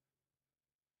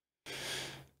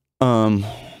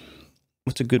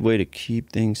 What's a good way to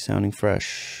keep things sounding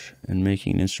fresh and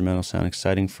making an instrumental sound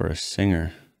exciting for a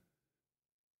singer?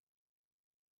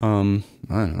 I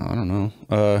don't know.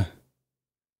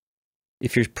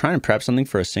 If you're trying to prep something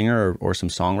for a singer or some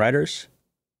songwriters,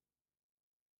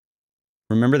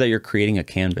 remember that you're creating a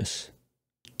canvas.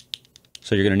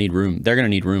 So you're going to need room. They're going to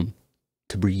need room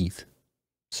to breathe.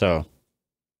 So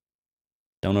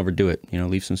don't overdo it. You know,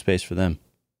 leave some space for them.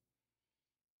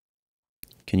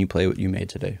 Can you play what you made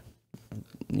today?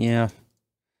 Yeah.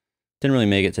 Didn't really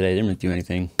make it today. Didn't really do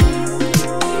anything.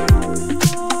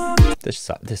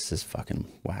 This is fucking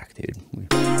whack, dude.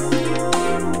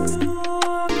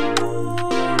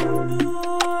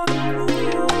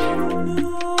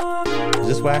 Is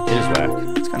this whack? It is whack.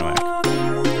 It's kind of whack.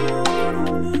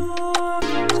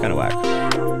 It's kind of whack.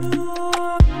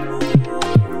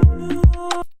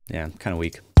 Yeah, kind of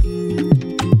weak.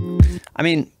 I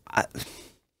mean,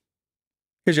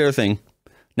 here's the other thing.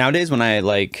 Nowadays, when I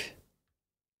like,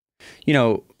 you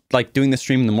know, like doing the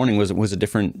stream in the morning was a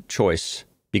different choice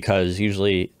because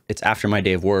usually it's after my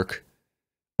day of work,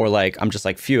 or like I'm just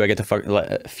like, phew, I get to fuck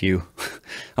phew.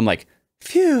 I'm like,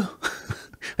 phew,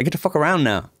 I get to fuck around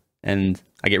now, and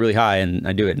I get really high and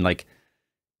I do it, and like,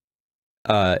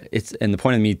 it's, and the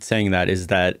point of me saying that is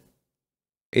that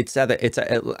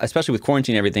especially with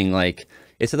quarantine and everything, like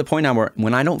it's at the point now where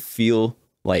when I don't feel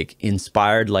like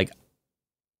inspired, like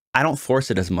I don't force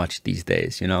it as much these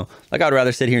days, you know? Like I'd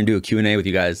rather sit here and do a Q&A with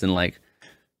you guys than like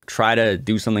try to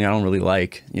do something I don't really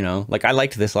like, you know? Like I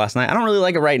liked this last night. I don't really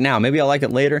like it right now. Maybe I'll like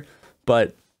it later,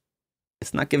 but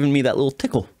it's not giving me that little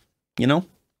tickle, you know?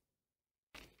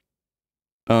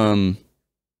 Well,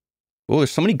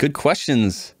 there's so many good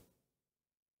questions.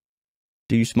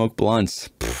 Do you smoke blunts?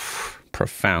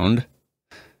 Profound.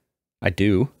 I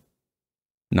do.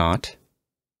 Not.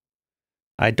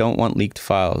 I don't want leaked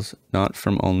files, not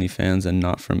from OnlyFans and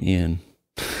not from Ian.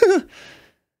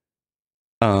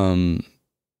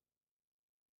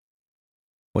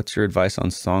 What's your advice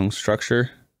on song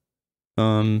structure?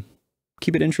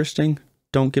 Keep it interesting.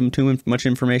 Don't give them too much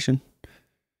information.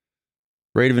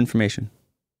 Rate of information.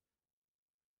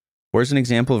 Where's an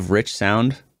example of rich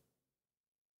sound?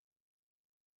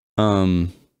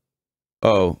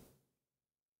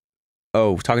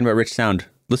 Talking about rich sound.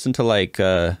 Listen to like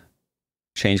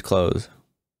Change Clothes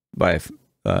by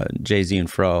Jay-Z and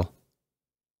Pharrell.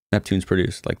 Neptune's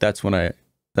produced. Like that's one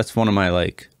of my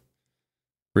like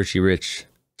Richie Rich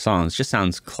songs. Just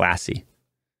sounds classy.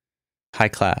 High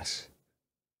class.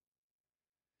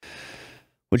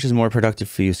 Which is more productive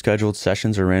for you, scheduled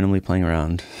sessions or randomly playing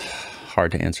around?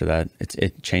 Hard to answer that.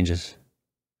 It changes.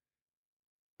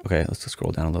 Okay, let's just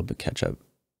scroll down a little bit, catch up.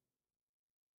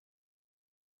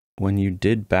 When you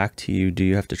did Back to You, do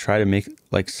you have to try to make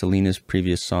like Selena's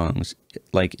previous songs?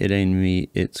 Like It Ain't Me,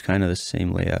 it's kind of the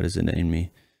same layout as It Ain't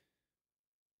Me.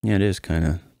 Yeah, it is kind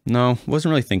of. No,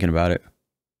 wasn't really thinking about it.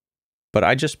 But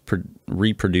I just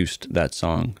reproduced that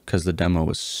song because the demo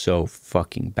was so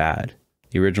fucking bad.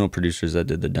 The original producers that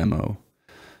did the demo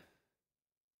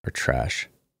are trash.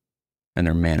 And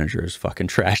their manager is fucking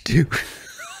trash too.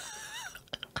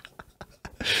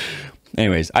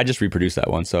 Anyways, I just reproduced that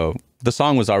one. So the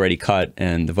song was already cut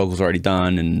and the vocals were already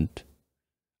done. And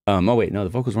oh wait, no, the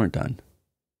vocals weren't done.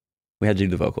 We had to do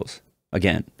the vocals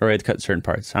again, or we had to cut certain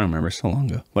parts. I don't remember, so long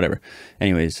ago. Whatever.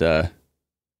 Anyways, but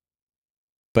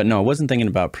no, I wasn't thinking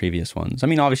about previous ones. I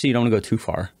mean, obviously, you don't want to go too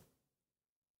far.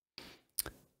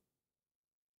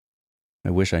 I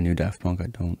wish I knew Daft Punk. I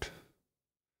don't.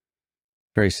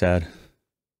 Very sad.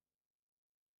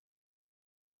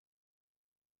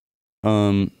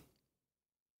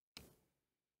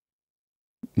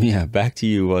 Yeah, Back to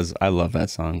You was, I love that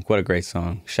song. What a great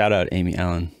song. Shout out Amy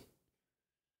Allen.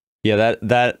 Yeah,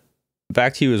 that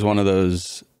Back to You is one of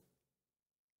those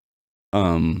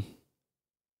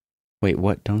wait,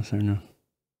 what? Don't Start Now.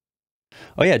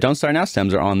 Oh yeah, Don't Start Now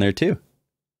stems are on there too.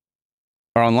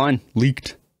 Are online,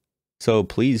 leaked.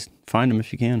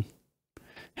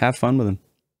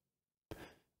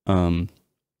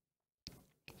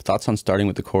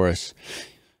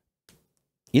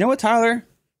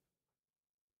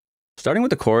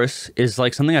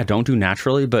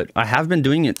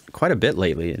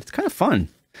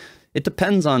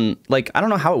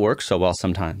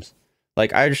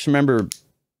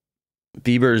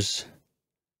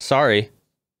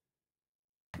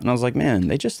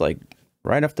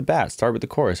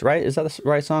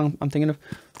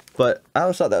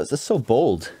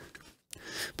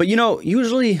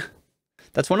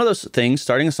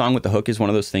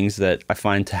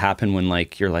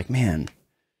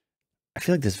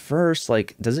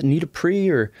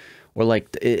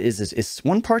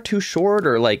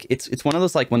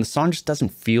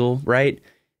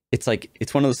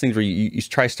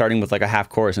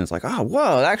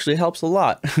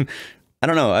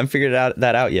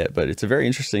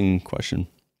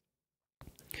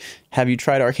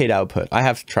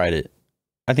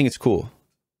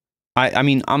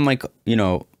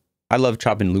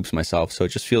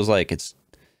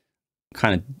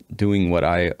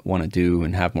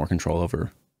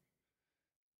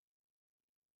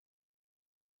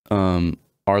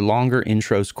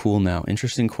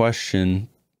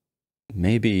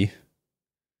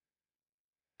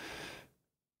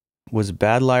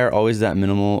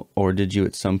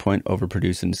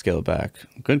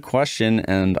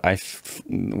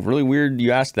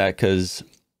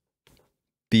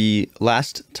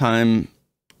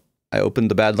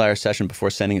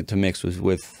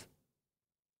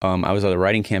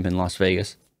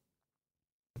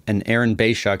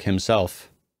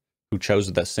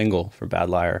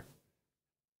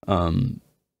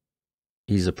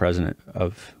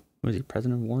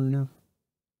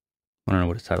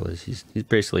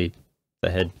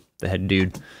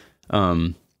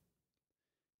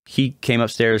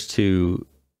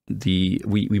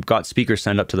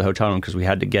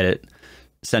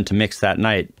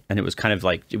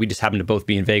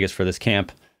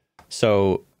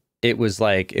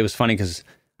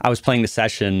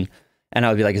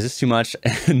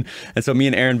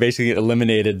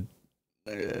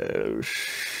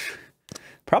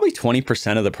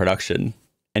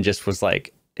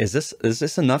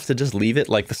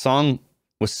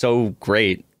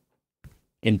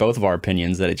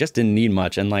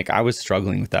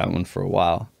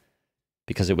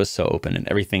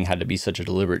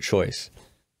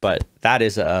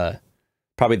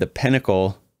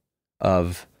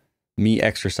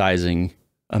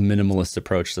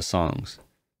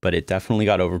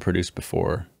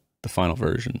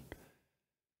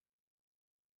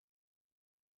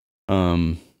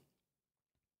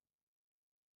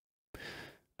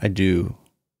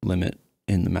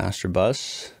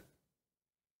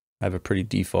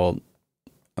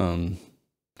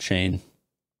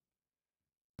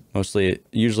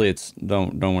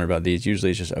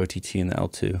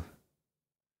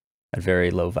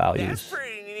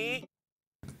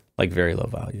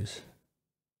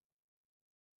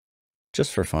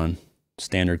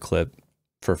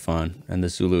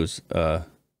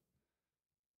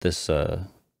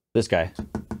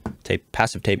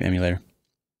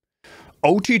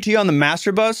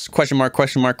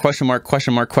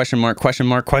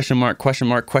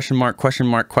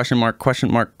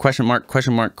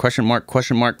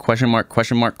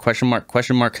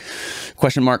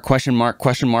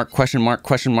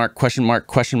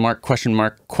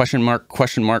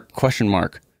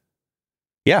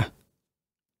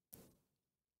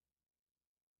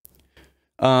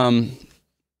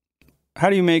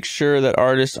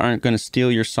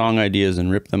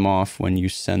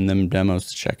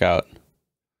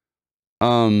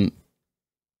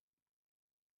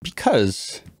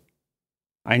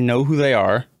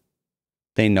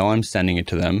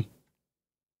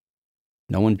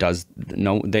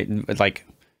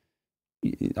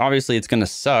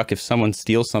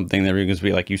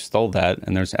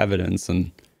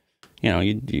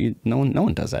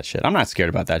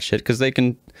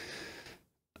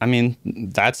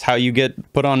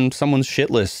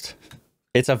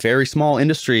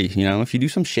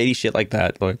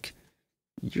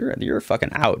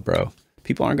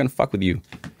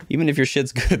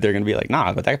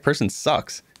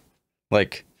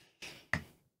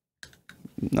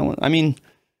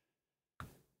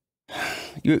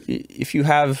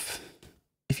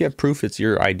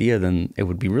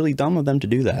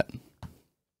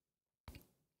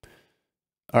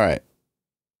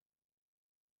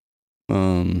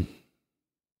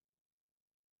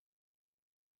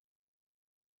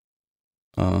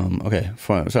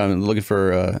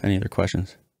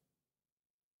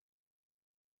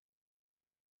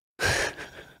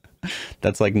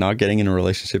 That's like not getting in a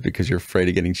relationship because you're afraid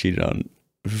of getting cheated on.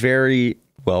 Very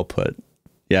well put.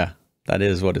 Yeah, that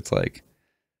is what it's like.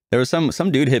 There was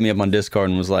some dude hit me up on Discord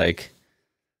and was like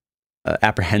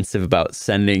apprehensive about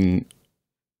sending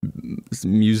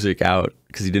music out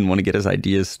because he didn't want to get his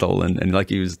ideas stolen, and like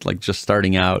he was like just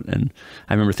starting out. And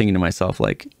I remember thinking to myself,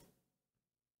 like,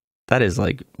 that is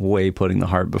like way putting the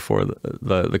heart before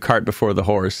the cart before the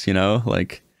horse, you know?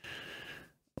 Like,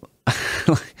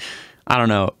 I don't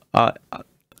know. I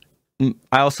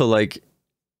also like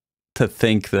to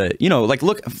think that, you know, like,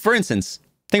 look, for instance,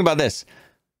 think about this.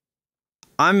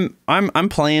 I'm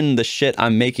playing the shit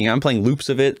I'm making. I'm playing loops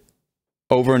of it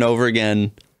over and over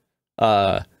again,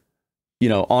 you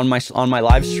know, on my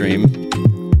live stream.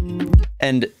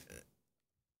 And,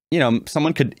 you know,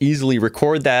 someone could easily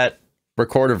record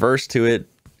a verse to it.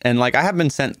 And like, I have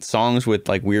been sent songs with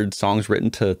like weird songs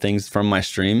written to things from my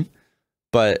stream,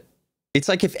 but it's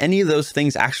like, if any of those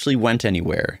things actually went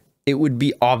anywhere, it would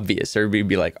be obvious. Everybody would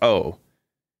be like, oh,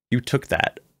 you took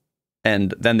that.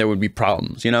 And then there would be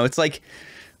problems, you know? It's like,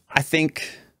 I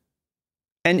think,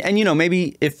 and you know,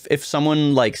 maybe if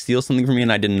someone like steals something from me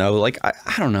and I didn't know, like, I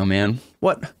don't know, man.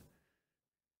 What?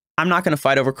 I'm not going to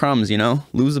fight over crumbs, you know?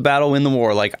 Lose the battle, win the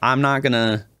war. Like, I'm not going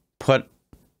to put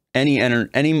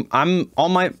all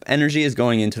my energy is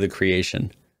going into the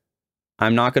creation.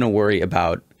 I'm not going to worry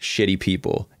about shitty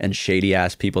people and shady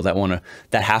ass people that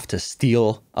have to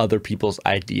steal other people's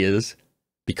ideas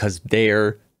because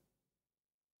they're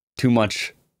too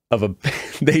much of a,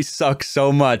 they suck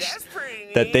so much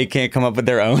that they can't come up with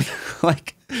their own.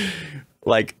 like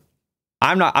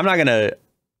I'm not gonna,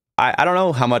 I don't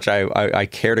know how much I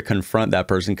care to confront that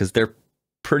person, because they're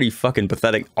pretty fucking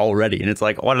pathetic already. And it's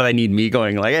like, why do they need me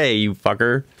going like, hey, you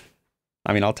fucker?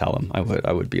 I mean, I'll tell them.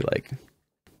 I would be like,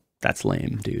 that's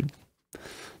lame, dude.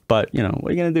 But, you know,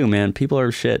 what are you gonna do, man? People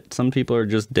are shit. Some people are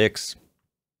just dicks.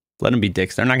 Let them be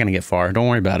dicks. They're not gonna get far. Don't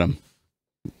worry about them.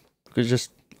 It's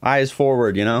just eyes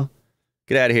forward, you know?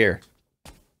 Get out of here.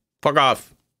 Fuck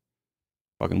off.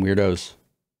 Fucking weirdos.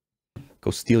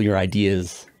 Go steal your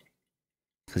ideas,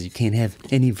 because you can't have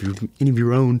any of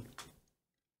your own.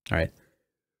 All right.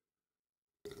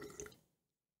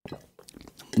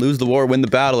 Lose the war, win the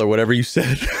battle, or whatever you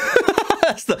said.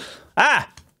 That's the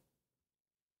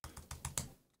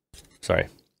Sorry.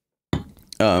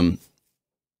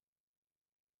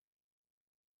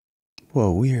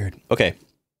 Whoa, weird. Okay.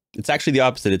 It's actually the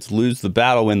opposite. It's lose the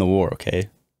battle, win the war, okay?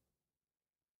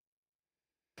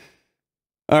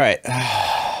 All right.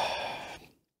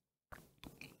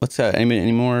 Let's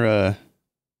any more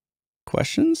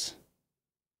questions?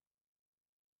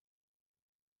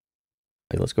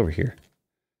 Okay, let's go over here.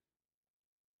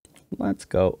 Let's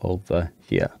go over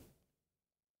here.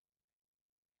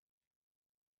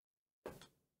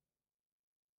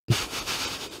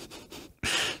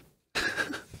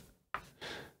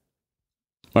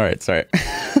 All right, sorry.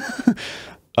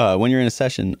 When you're in a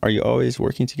session, are you always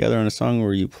working together on a song,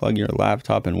 or you plug your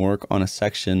laptop and work on a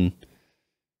section?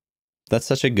 That's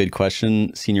such a good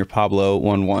question, Senior Pablo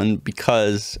 11,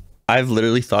 because I've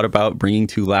literally thought about bringing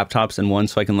two laptops and one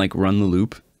so I can like run the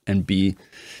loop and be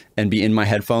in my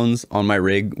headphones on my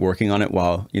rig working on it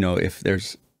while, you know, if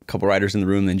there's a couple writers in the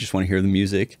room, they just want to hear the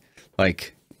music.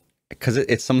 Like, because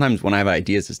it's sometimes when I have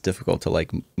ideas, it's difficult to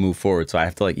like move forward. So I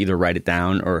have to like either write it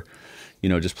down or, you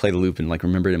know, just play the loop and like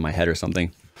remember it in my head or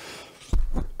something.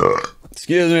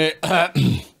 Excuse me.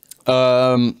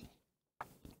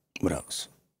 What else?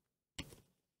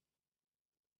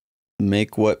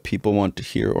 Make what people want to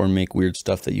hear, or make weird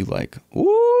stuff that you like.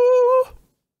 Ooh.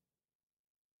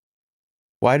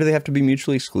 Why do they have to be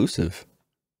mutually exclusive?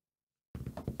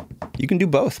 You can do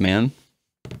both, man.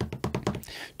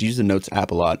 Do you use the Notes app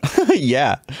a lot?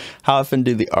 Yeah. How often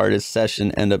do the artist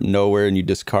session end up nowhere and you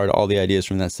discard all the ideas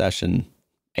from that session?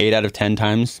 8 out of 10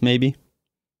 times, maybe.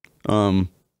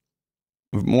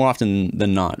 More often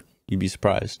than not. You'd be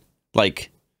surprised.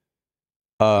 Like,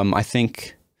 I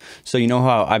think, so you know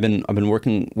how I've been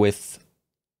working with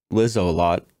Lizzo a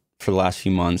lot for the last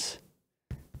few months,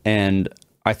 and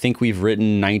I think we've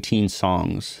written 19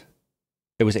 songs.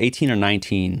 It was 18 or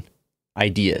 19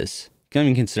 ideas. Can't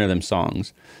even consider them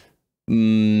songs.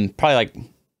 Probably like,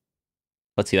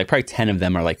 let's see, like probably 10 of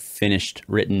them are like finished,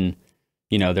 written.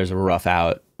 You know, there's a rough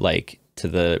out like to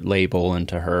the label and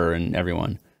to her and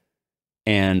everyone.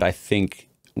 And I think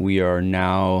we are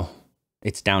now,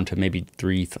 it's down to maybe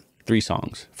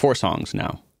four songs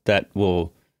now that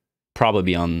will probably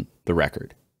be on the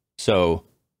record. So,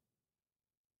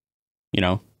 you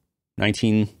know,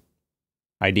 19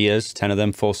 ideas, 10 of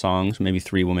them full songs, maybe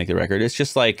 3 will make the record. It's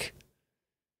just like,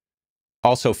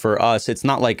 also for us, it's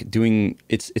not like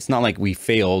it's not like we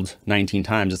failed 19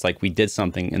 times. It's like we did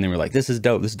something and then we're like, this is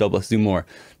dope, let's do more.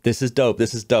 This is dope,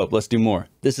 let's do more.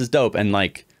 This is dope. And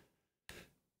like,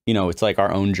 you know, it's like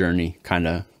our own journey kind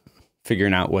of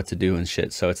figuring out what to do and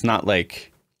shit. So it's not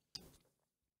like,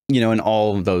 you know, and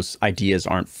all of those ideas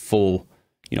aren't full,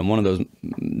 you know, one of those,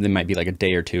 there might be like a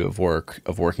day or two of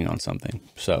working on something.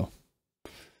 So,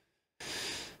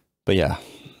 but yeah,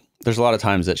 there's a lot of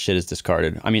times that shit is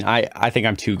discarded. I mean, I think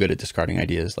I'm too good at discarding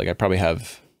ideas. Like I probably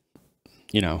have,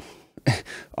 you know,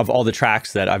 of all the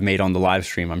tracks that I've made on the live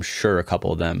stream, I'm sure a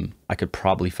couple of them I could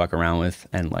probably fuck around with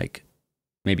and like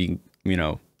maybe, you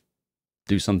know,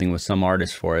 do something with some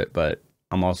artist for it. But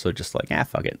I'm also just like,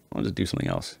 fuck it. I'll just do something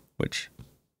else, which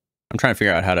I'm trying to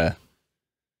figure out how to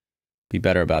be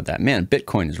better about that. Man,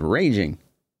 Bitcoin is raging.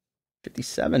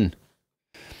 57.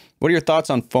 What are your thoughts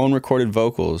on phone recorded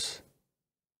vocals?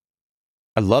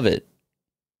 I love it.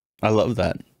 I love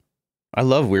that. I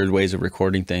love weird ways of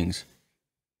recording things.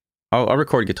 I'll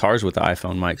record guitars with the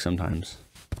iPhone mic sometimes.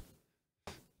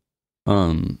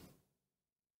 Jason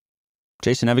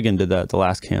Evigan did that at the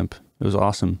last camp. It was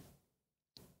awesome.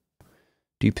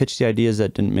 Do you pitch the ideas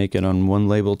that didn't make it on one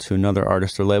label to another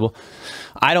artist or label?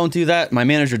 I don't do that. My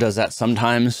manager does that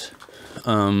sometimes.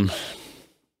 But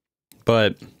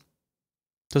it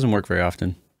doesn't work very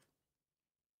often.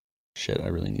 Shit, I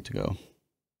really need to go.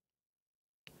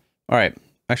 All right.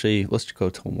 Actually, let's go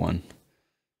to 1.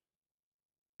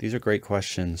 These are great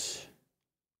questions.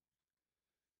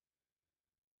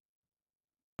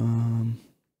 When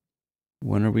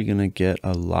are we gonna get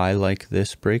a Lie Like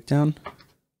This breakdown?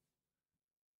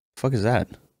 Fuck is that?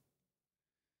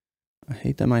 I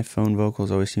hate that my phone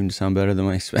vocals always seem to sound better than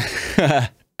my kind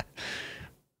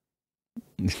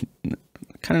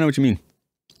of know what you mean.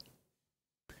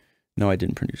 No, I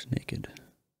didn't produce Naked.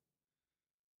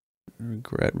 I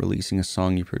regret releasing a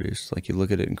song you produced. Like you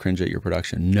look at it and cringe at your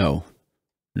production. No,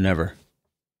 never.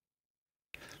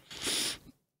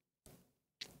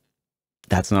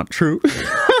 That's not true.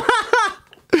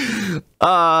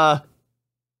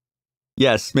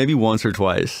 Yes, maybe once or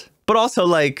twice. But also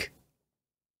like,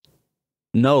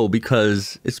 no,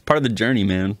 because it's part of the journey,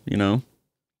 man, you know?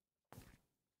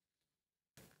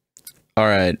 All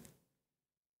right.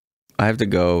 I have to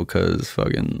go because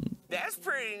fucking... That's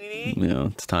pretty neat. You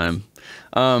know, it's time.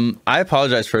 I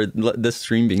apologize for this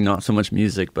stream being not so much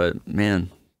music, but man,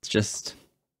 it's just...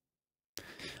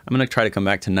 I'm going to try to come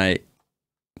back tonight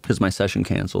because my session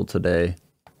canceled today.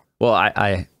 Well,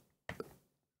 I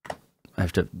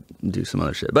have to do some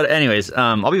other shit. But anyways,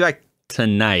 I'll be back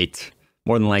tonight,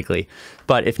 more than likely.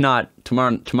 But if not,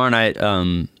 tomorrow night,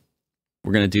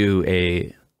 we're going to do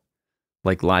a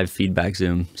like live feedback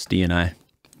Zoom, Steve and I.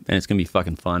 And it's going to be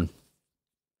fucking fun.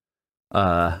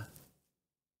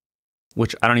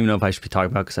 Which I don't even know if I should be talking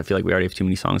about because I feel like we already have too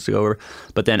many songs to go over.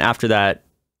 But then after that,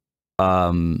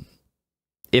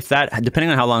 if that, depending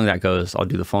on how long that goes, I'll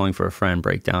do the Falling for a Friend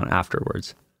breakdown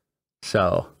afterwards.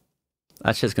 So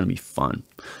that's just going to be fun.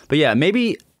 But yeah,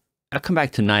 maybe I'll come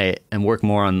back tonight and work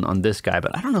more on this guy.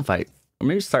 But I don't know if or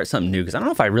maybe start something new because I don't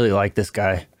know if I really like this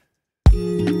guy.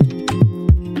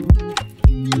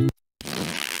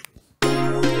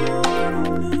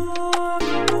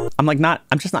 I'm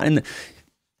just not in the...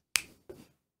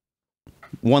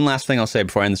 One last thing I'll say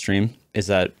before I end the stream is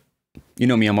that, you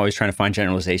know me, I'm always trying to find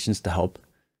generalizations to help.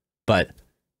 But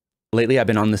lately I've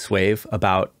been on this wave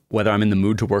about whether I'm in the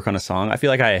mood to work on a song. I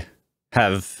feel like I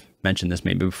have mentioned this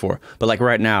maybe before, but like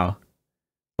right now,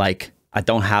 like I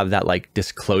don't have that like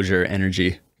disclosure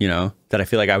energy, you know, that I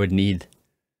feel like I would need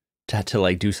to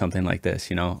like do something like this,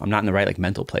 you know? I'm not in the right like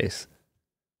mental place,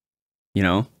 you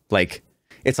know? Like,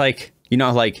 it's like, you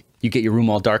know, like you get your room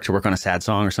all dark to work on a sad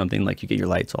song or something, like you get your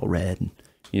lights all red and,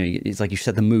 you know, it's like you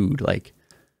set the mood. Like,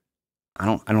 I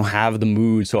don't have the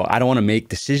mood, so I don't want to make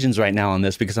decisions right now on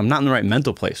this because I'm not in the right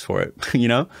mental place for it, you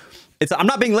know? I'm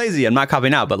not being lazy, I'm not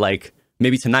copying out, but like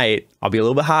maybe tonight I'll be a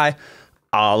little bit high.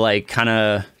 I'll like kind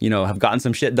of, you know, have gotten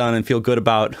some shit done and feel good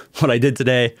about what I did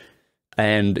today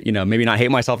and, you know, maybe not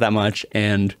hate myself that much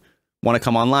and want to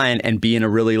come online and be in a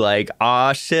really like,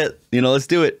 shit, you know, let's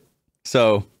do it.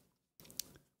 So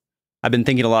I've been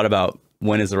thinking a lot about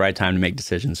when is the right time to make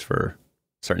decisions for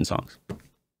certain songs.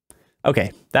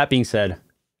 Okay, that being said,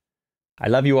 I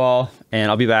love you all, and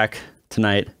I'll be back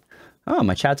tonight. Oh,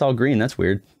 my chat's all green. That's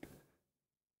weird.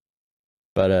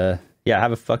 But, yeah,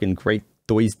 have a fucking great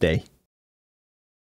Thursday.